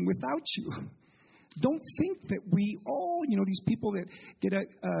nothing without you. Don't think that we all, these people that get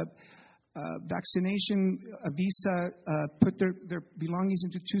a vaccination, a visa, put their belongings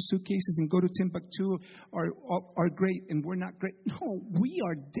into 2 suitcases and go to Timbuktu are great, and we're not great. No, we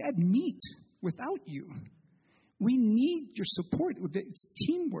are dead meat without you. We need your support. It's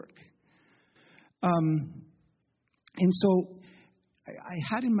teamwork. And so I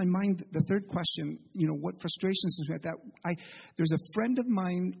had in my mind the third question, what frustrations is that? There's a friend of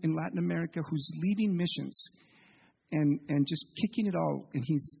mine in Latin America who's leaving missions and just kicking it all, and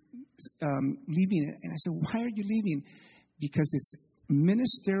he's leaving it. And I said, why are you leaving? Because it's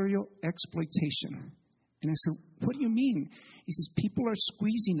ministerial exploitation. And I said, what do you mean? He says, people are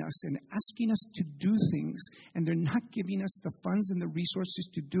squeezing us and asking us to do things, and they're not giving us the funds and the resources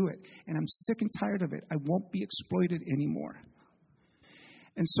to do it. And I'm sick and tired of it. I won't be exploited anymore.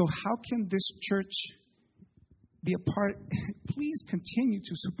 And so how can this church be a part? Please continue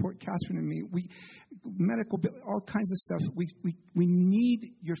to support Catherine and me. Medical, all kinds of stuff. We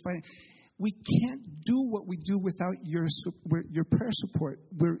need your finance. We can't do what we do without your prayer support.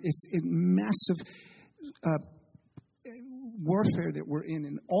 It's a massive warfare that we're in,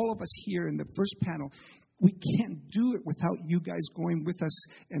 and all of us here in the first panel. We can't do it without you guys going with us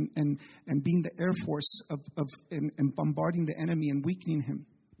and being the Air Force and bombarding the enemy and weakening him.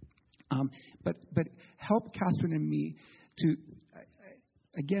 But help Catherine and me to,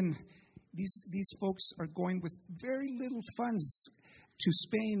 again, these folks are going with very little funds to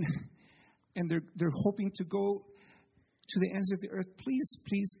Spain, and they're hoping to go to the ends of the earth.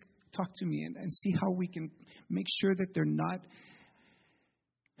 Please talk to me and see how we can make sure that they're not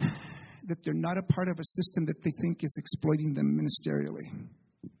a part of a system that they think is exploiting them ministerially.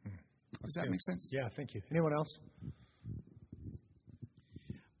 Does that make sense? Yeah, thank you. Anyone else?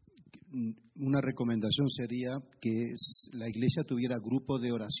 Una recomendación sería que la iglesia tuviera grupos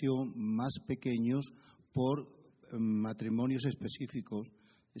de oración más pequeños por matrimonios específicos.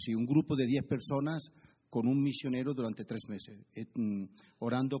 Es decir, un grupo de 10 personas con un misionero durante 3 meses,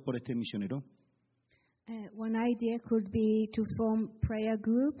 orando por este misionero. One idea could be to form prayer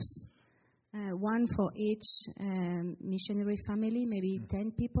groups, one for each missionary family, maybe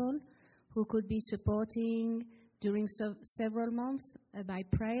 10 people, who could be supporting during several months by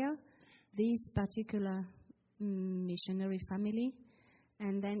prayer this particular missionary family.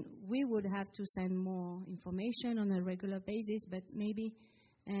 And then we would have to send more information on a regular basis, but maybe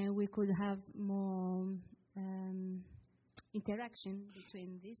we could have more interaction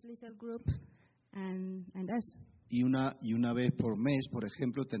between this little group and us. Y una vez por mes, por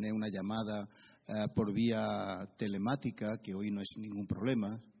ejemplo, tener una llamada por vía telemática, que hoy no es ningún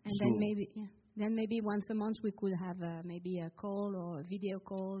problema. And then maybe once a month we could have maybe a call or a video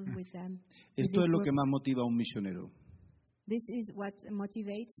call with them. Esto es lo que más motiva a un misionero. This is what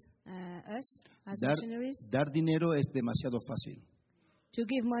motivates us as missionaries. Dar dinero es demasiado fácil. To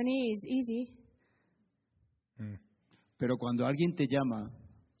give money is easy. Pero cuando alguien te llama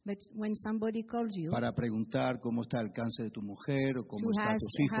But when somebody calls you para preguntar cómo está el cáncer de tu mujer o cómo están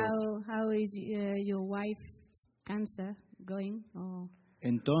tus hijos, how is your wife's cancer going?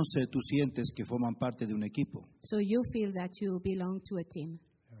 Entonces tú sientes que forman parte de un equipo. So you feel that you belong to a team.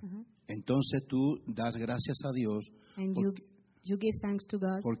 Entonces tú das gracias a Dios and you give thanks to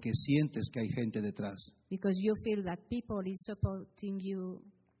God porque sientes que hay gente detrás. Because you feel that people is supporting you.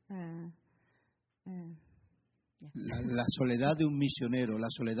 La soledad de un misionero, la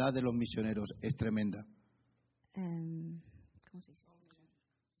soledad de los misioneros es tremenda. The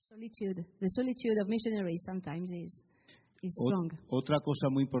solitude of missionaries sometimes is strong. Otra cosa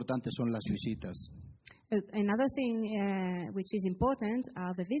muy importante son las visitas. Another thing which is important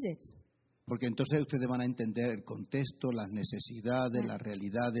are the visits. Porque entonces ustedes van a entender el contexto, las necesidades, las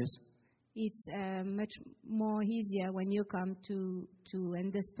realidades. It's much more easier when you come to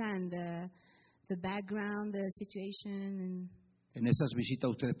understand the background, the situation. En esas visitas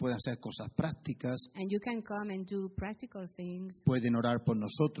ustedes pueden hacer cosas prácticas. And you can come and do practical things. Pueden orar por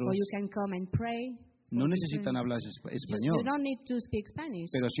nosotros. Or you can come and pray. No necesitan hablar español. You don't need to speak Spanish.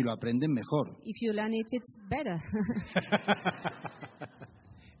 Pero si lo aprenden mejor. If you learn it, it's better.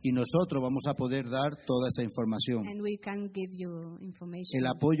 Y nosotros vamos a poder dar toda esa información. And we can give you information. El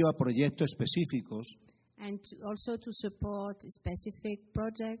apoyo a proyectos específicos. And also to support specific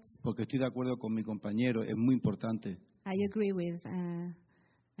projects. Porque estoy de acuerdo con mi compañero, es muy importante. I agree with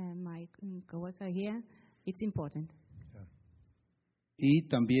my coworker here. It's important. Y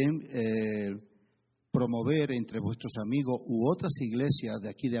también promover entre vuestros amigos u otras iglesias de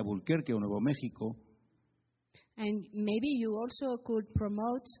aquí de Albuquerque o Nuevo México. And maybe you also could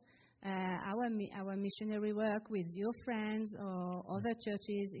promote our missionary work with your friends or other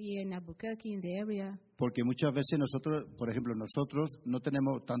churches here in Albuquerque, in the area. Porque muchas veces nosotros, por ejemplo, nosotros no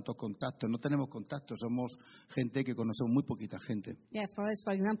tenemos tantos contactos, somos gente que conocemos muy poquita gente. Yeah, for us,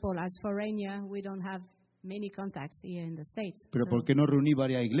 for example, as foreigner, we don't have many contacts here in the States. Pero ¿por qué no reunir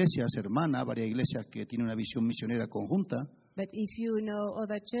varias iglesias hermanas, varias iglesias que tienen una visión misionera conjunta? But if you know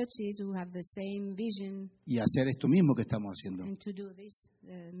other churches who have the same vision, Y hacer esto mismo que estamos haciendo. and to do this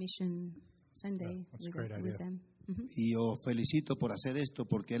Mission Sunday that's a great idea. with them. Y os felicito por hacer esto,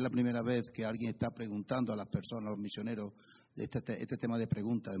 porque es la primera vez que alguien está preguntando a las personas, a los misioneros, este tema de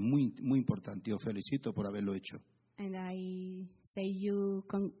preguntas. Es muy, muy importante y os felicito por haberlo hecho. And I say you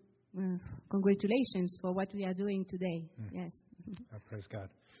congratulations for what we are doing today. Yes. Oh, praise God.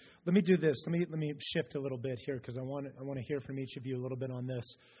 Let me do this. Let me shift a little bit here because I want to hear from each of you a little bit on this.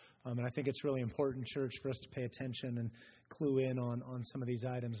 And I think it's really important, church, for us to pay attention and clue in on some of these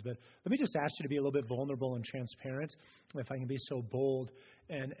items. But let me just ask you to be a little bit vulnerable and transparent, if I can be so bold.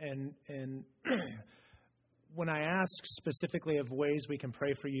 And when I ask specifically of ways we can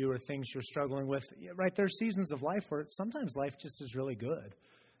pray for you or things you're struggling with, right, there are seasons of life where sometimes life just is really good.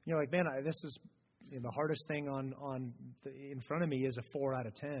 You're like, man, this is the hardest thing in front of me is a 4 out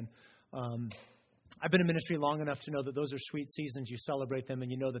of 10. I've been in ministry long enough to know that those are sweet seasons. You celebrate them, and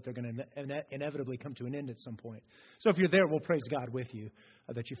you know that they're going to inevitably come to an end at some point. So if you're there, we'll praise God with you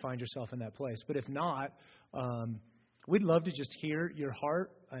that you find yourself in that place. But if not, we'd love to just hear your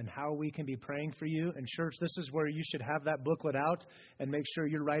heart and how we can be praying for you. And church, this is where you should have that booklet out and make sure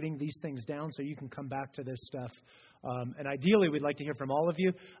you're writing these things down so you can come back to this stuff. And ideally, we'd like to hear from all of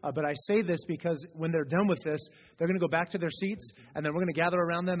you. But I say this because when they're done with this, they're going to go back to their seats, and then we're going to gather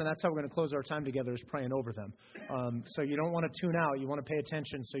around them, and that's how we're going to close our time together, is praying over them. So you don't want to tune out. You want to pay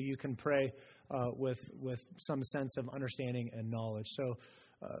attention so you can pray with some sense of understanding and knowledge. So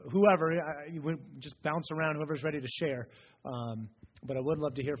whoever, you would just bounce around, whoever's ready to share. But I would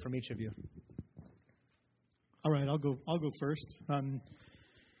love to hear from each of you. All right, I'll go first.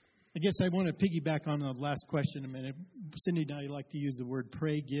 I guess I want to piggyback on the last question a minute. Cindy and I like to use the word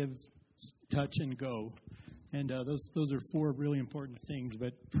pray, give, touch, and go. And those are 4 really important things.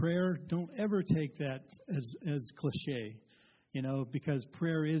 But prayer, don't ever take that as cliche, because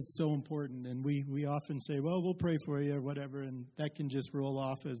prayer is so important. And we often say, well, we'll pray for you or whatever, and that can just roll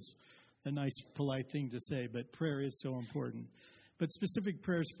off as a nice, polite thing to say. But prayer is so important. But specific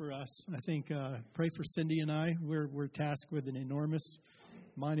prayers for us, I think pray for Cindy and I. We're tasked with an enormous,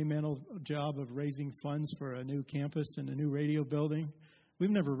 monumental job of raising funds for a new campus and a new radio building. We've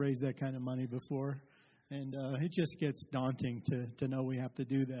never raised that kind of money before. And it just gets daunting to know we have to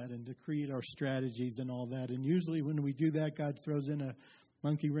do that and to create our strategies and all that. And usually when we do that, God throws in a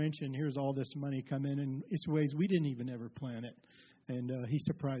monkey wrench and here's all this money come in. And it's ways we didn't even ever plan it. And He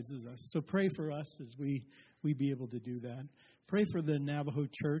surprises us. So pray for us as we be able to do that. Pray for the Navajo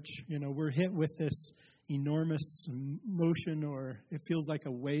Church. We're hit with this enormous motion, or it feels like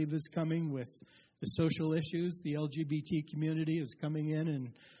a wave is coming with the social issues. The LGBT community is coming in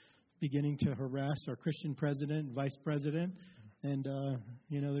and beginning to harass our Christian president and vice president. And,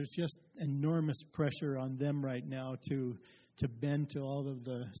 there's just enormous pressure on them right now to bend to all of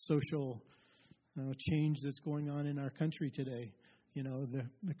the social change that's going on in our country today.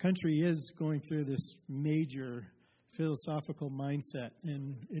 The country is going through this major philosophical mindset,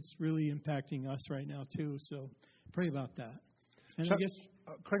 and it's really impacting us right now too. So pray about that. And Chuck, I guess,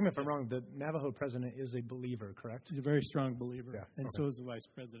 correct me if I'm wrong, the Navajo president is a believer, correct? he's a very strong believer, Yeah, and okay. so is the vice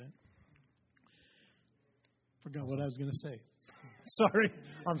president. Forgot what I was going to say. Sorry.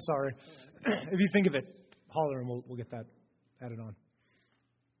 I'm sorry. If you think of it, holler and we'll get that added on.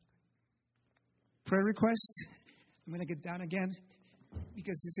 Prayer request. I'm going to get down again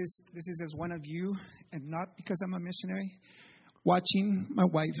because this is as one of you, and not because I'm a missionary. Watching my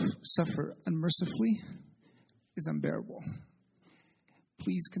wife suffer unmercifully is unbearable.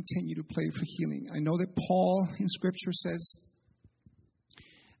 Please continue to pray for healing. I know that Paul in Scripture says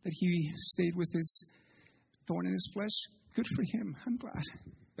that he stayed with his thorn in his flesh. Good for him. I'm glad.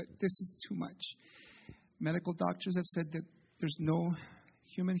 But this is too much. Medical doctors have said that there's no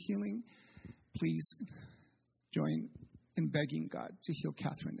human healing. Please join in begging God to heal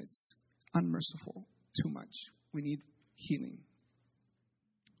Catherine. It's unmerciful. Too much. We need healing.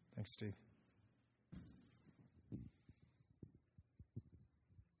 Thanks, Steve.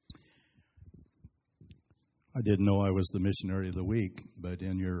 I didn't know I was the missionary of the week, but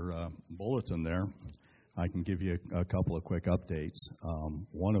in your bulletin there, I can give you a couple of quick updates.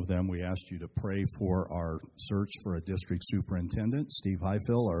 One of them, we asked you to pray for our search for a district superintendent. Steve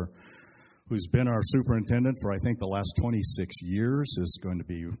Highfill, who's been our superintendent for, I think, the last 26 years, is going to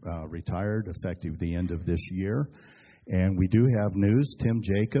be retired effective the end of this year. And we do have news. Tim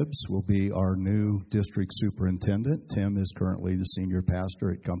Jacobs will be our new district superintendent. Tim is currently the senior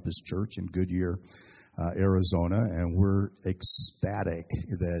pastor at Compass Church in Goodyear, Arizona, and we're ecstatic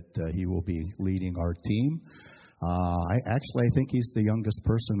that he will be leading our team. I think he's the youngest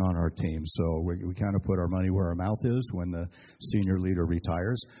person on our team, so we kind of put our money where our mouth is when the senior leader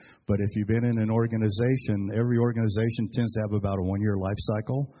retires. But if you've been in an organization, every organization tends to have about a one-year life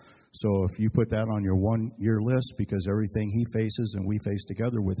cycle. So if you put that on your one-year list, because everything he faces and we face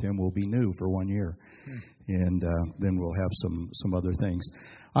together with him will be new for 1 year. And then we'll have some other things.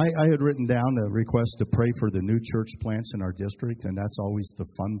 I had written down a request to pray for the new church plants in our district, and that's always the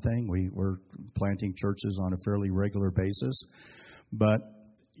fun thing. We're planting churches on a fairly regular basis. But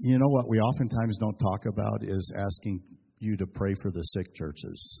you know what we oftentimes don't talk about is asking you to pray for the sick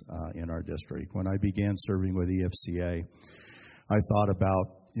churches in our district. When I began serving with EFCA, I thought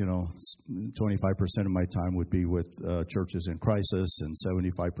about 25% of my time would be with churches in crisis, and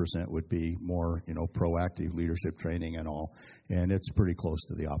 75% would be more, proactive leadership training and all. And it's pretty close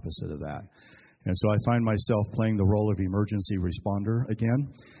to the opposite of that. And so I find myself playing the role of emergency responder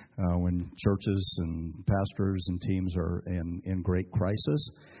again when churches and pastors and teams are in great crisis.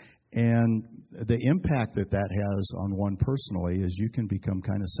 And the impact that has on one personally is you can become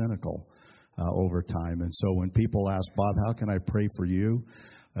kind of cynical over time. And so when people ask, Bob, how can I pray for you?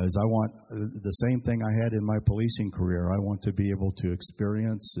 As I want the same thing I had in my policing career. I want to be able to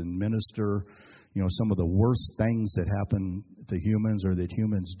experience and minister, some of the worst things that happen to humans or that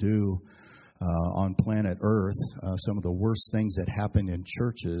humans do on planet Earth, some of the worst things that happen in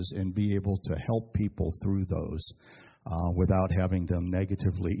churches, and be able to help people through those without having them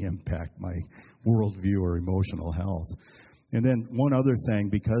negatively impact my worldview or emotional health. And then one other thing,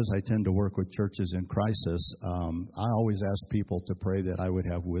 because I tend to work with churches in crisis, I always ask people to pray that I would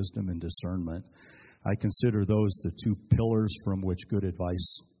have wisdom and discernment. I consider those the two pillars from which good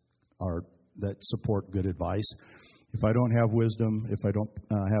advice that support good advice. If I don't have wisdom, if I don't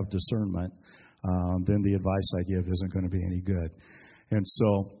have discernment, then the advice I give isn't going to be any good. And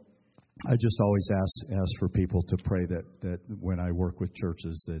so I just always ask for people to pray that when I work with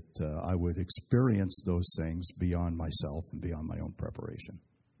churches that I would experience those things beyond myself and beyond my own preparation.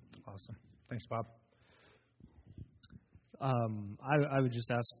 Awesome. Thanks, Bob. I would just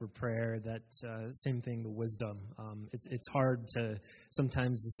ask for prayer that same thing, the wisdom. It's hard to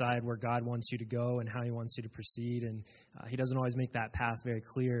sometimes decide where God wants you to go and how He wants you to proceed, and He doesn't always make that path very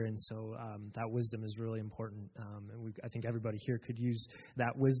clear, and so that wisdom is really important. And I think everybody here could use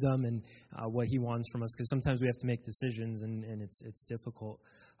that wisdom and what He wants from us, because sometimes we have to make decisions, and it's difficult.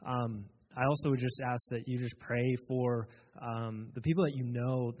 I also would just ask that you just pray for the people that you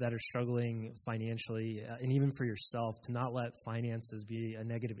know that are struggling financially, and even for yourself, to not let finances be a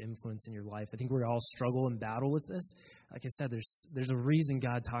negative influence in your life. I think we all struggle and battle with this. Like I said, there's a reason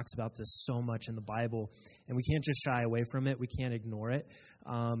God talks about this so much in the Bible, and we can't just shy away from it. We can't ignore it.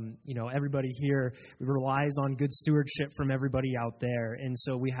 Everybody here relies on good stewardship from everybody out there, and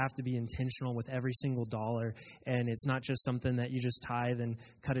so we have to be intentional with every single dollar, and it's not just something that you just tithe and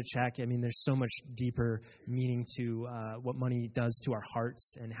cut a check. I mean, there's so much deeper meaning to what money does to our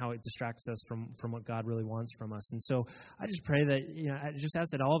hearts and how it distracts us from what God really wants from us. And so I just pray that, I just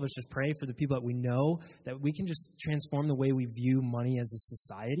ask that all of us just pray for the people that we know, that we can just transform the way we view money as a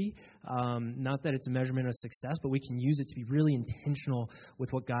society. Not that it's a measurement of success, but we can use it to be really intentional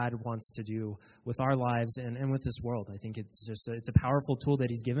with what God wants to do with our lives and with this world. I think it's a powerful tool that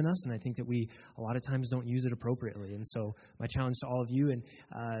He's given us, and I think that we a lot of times don't use it appropriately. And so my challenge to all of you, and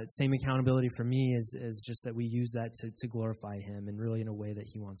same accountability for me, is just that we use that to glorify Him, and really in a way that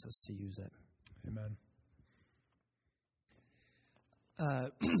He wants us to use it. Amen.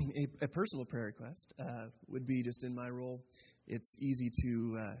 A personal prayer request would be just in my role. It's easy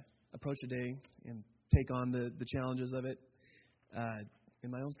to approach a day and take on the challenges of it in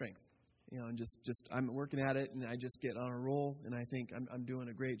my own strength. And just I'm working at it, and I just get on a roll, and I think I'm doing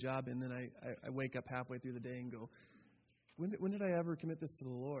a great job, and then I wake up halfway through the day and go, when did I ever commit this to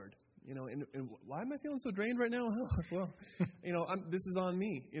the Lord? And why am I feeling so drained right now? Well, this is on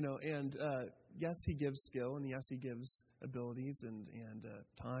me, and yes, He gives skill, and yes, He gives abilities and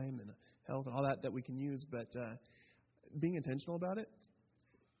time and health and all that we can use, but being intentional about it,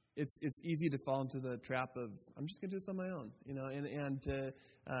 it's easy to fall into the trap of, I'm just going to do this on my own, and to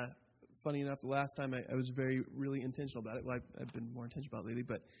funny enough, the last time I was really intentional about it. Well, I've been more intentional about it lately,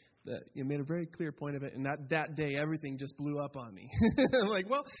 but you made a very clear point of it. And that day, everything just blew up on me. I'm like,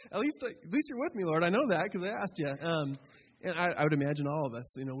 well, at least you're with me, Lord. I know that because I asked you. And I would imagine all of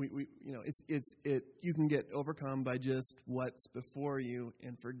us, you can get overcome by just what's before you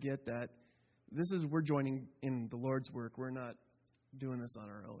and forget that we're joining in the Lord's work. We're not doing this on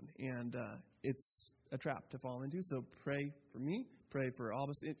our own. And it's a trap to fall into. So pray for me, pray for all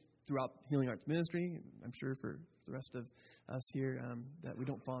of us throughout Healing Arts Ministry. I'm sure for the rest of us here that we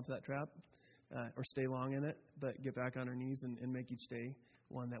don't fall into that trap or stay long in it, but get back on our knees and make each day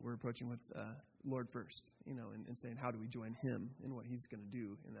one that we're approaching with Lord first, and saying, how do we join Him in what He's going to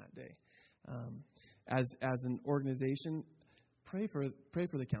do in that day? As an organization, pray for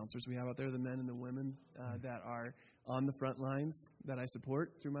the counselors we have out there, the men and the women that are on the front lines that I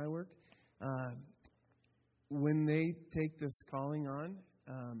support through my work. When they take this calling on,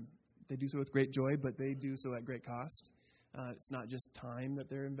 they do so with great joy, but they do so at great cost. It's not just time that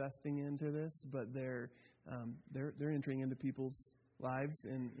they're investing into this, but they're entering into people's lives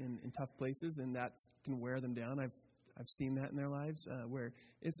in tough places, and that can wear them down. I've seen that in their lives where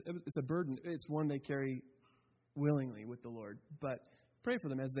it's a burden. It's one they carry willingly with the Lord. But pray for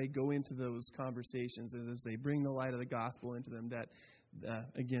them as they go into those conversations, and as they bring the light of the gospel into them. That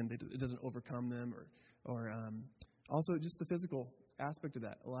again, it doesn't overcome them, or also just the physical aspect of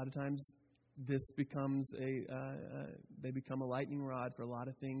that. A lot of times, this becomes they become a lightning rod for a lot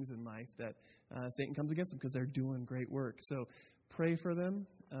of things in life that Satan comes against them because they're doing great work. So pray for them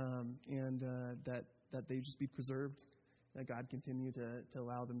and that they just be preserved, that God continue to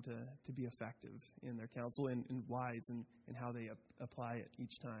allow them to be effective in their counsel and wise in how they apply it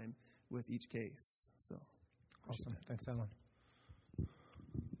each time with each case. So, awesome. Thanks, Alan.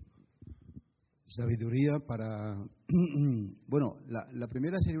 Sabiduría para... Bueno, la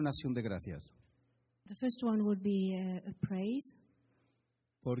primera sería una acción de gracias. The first one would be a praise.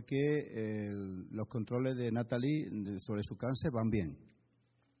 Porque los controles de Natalie sobre su cáncer van bien.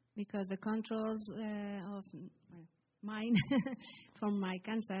 Because the controls of mine from my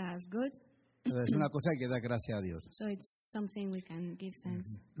cancer is good. Es una cosa que da gracias a Dios. So it's something we can give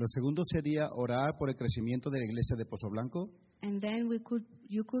thanks. Lo segundo sería orar por el crecimiento de la iglesia de Pozo Blanco. And then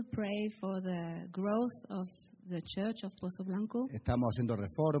you could pray for the growth of the church of Pozo Blanco. Estamos haciendo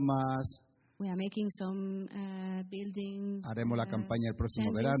reformas. We are making some building. Haremos la campaña el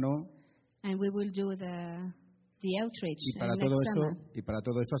próximo changes, verano. And we will do the outreach y para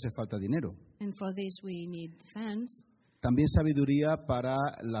todo eso hace falta dinero. And for this we need funds. También sabiduría para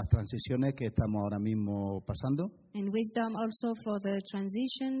las transiciones que estamos ahora mismo pasando. And wisdom also for the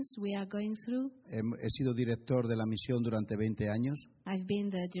transitions we are going through. He sido director de la misión durante 20 años. I've been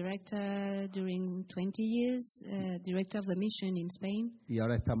the director during 20 years, director of the mission in Spain. Y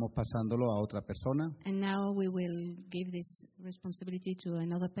ahora estamos pasándolo a otra persona. And now we will give this responsibility to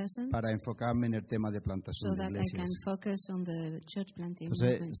another person. Para enfocarme en el tema de plantación de iglesias. So that I can focus on the church planting.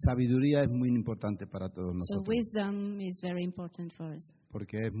 Entonces, sabiduría es muy importante para todos nosotros. So wisdom is very important for us.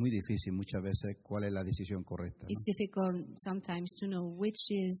 Porque es muy difícil muchas veces cuál es la decisión correcta, ¿no? It's difficult sometimes to know which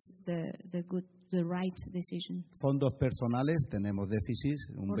is the right decision. Fondos personales tenemos déficit,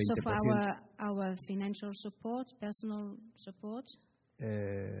 un 20%. Also for our financial support, personal support.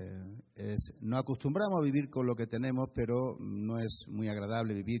 No acostumbramos a vivir con lo que tenemos, pero no es muy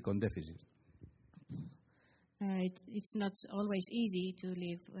agradable vivir con déficit. It's not always easy to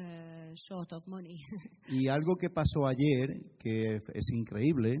live short of money. Y algo que pasó ayer, que es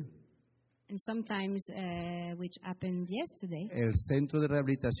increíble, and sometimes which happened yesterday. El centro de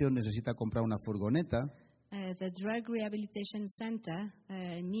rehabilitación necesita comprar una furgoneta. The drug rehabilitation center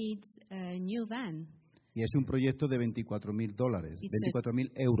needs a new van. Y es un proyecto de $24,000,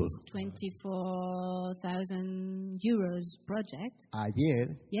 €24,000. 24,000 euros project.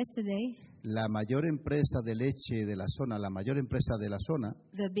 Yesterday, la mayor empresa de leche de la zona,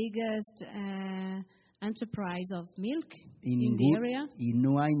 the biggest enterprise of milk in the area. Y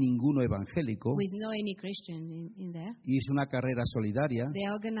no hay ninguno evangélico. With no any Christian in there. Y es una carrera solidaria. They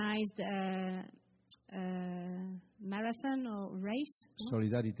organized marathon or race.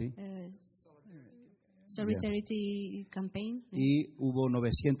 Solidarity. Solidarity campaign. Y hubo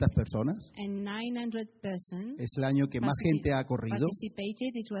 900 personas. And 900 persons. Es el año que más gente ha corrido.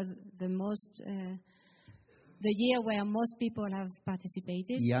 Participated. It was the year where most people have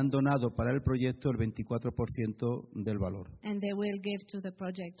participated. Y han donado para el proyecto el 24% del valor. And they will give to the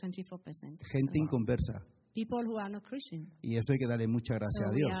project 24%. Gente inconversa. People who are not Christian. Y eso hay que darle muchas gracias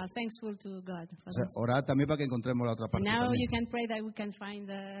a Dios. We are thankful to God for this. Orar también para que encontremos la otra parte. Now también. You can pray that we can find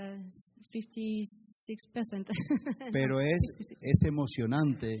the 56%. Pero es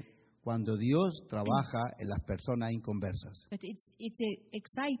emocionante cuando Dios trabaja en las personas inconversas. But it's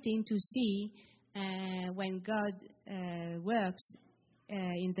exciting to see when God works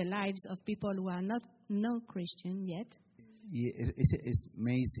in the lives of people who are not Christian yet. Y es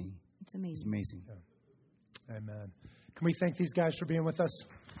amazing. It's amazing. It's amazing. Amen. Can we thank these guys for being with us?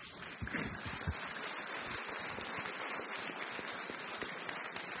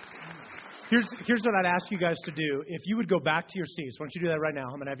 Here's what I'd ask you guys to do. If you would go back to your seats. Why don't you do that right now?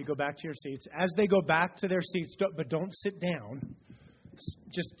 I'm going to have you go back to your seats. As they go back to their seats, but don't sit down.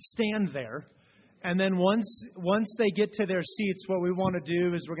 Just stand there. And then once they get to their seats, what we want to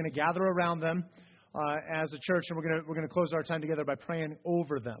do is we're going to gather around them as a church, and we're going to close our time together by praying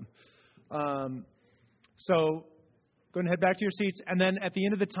over them. So go ahead and head back to your seats. And then at the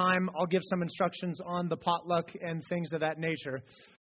end of the time, I'll give some instructions on the potluck and things of that nature.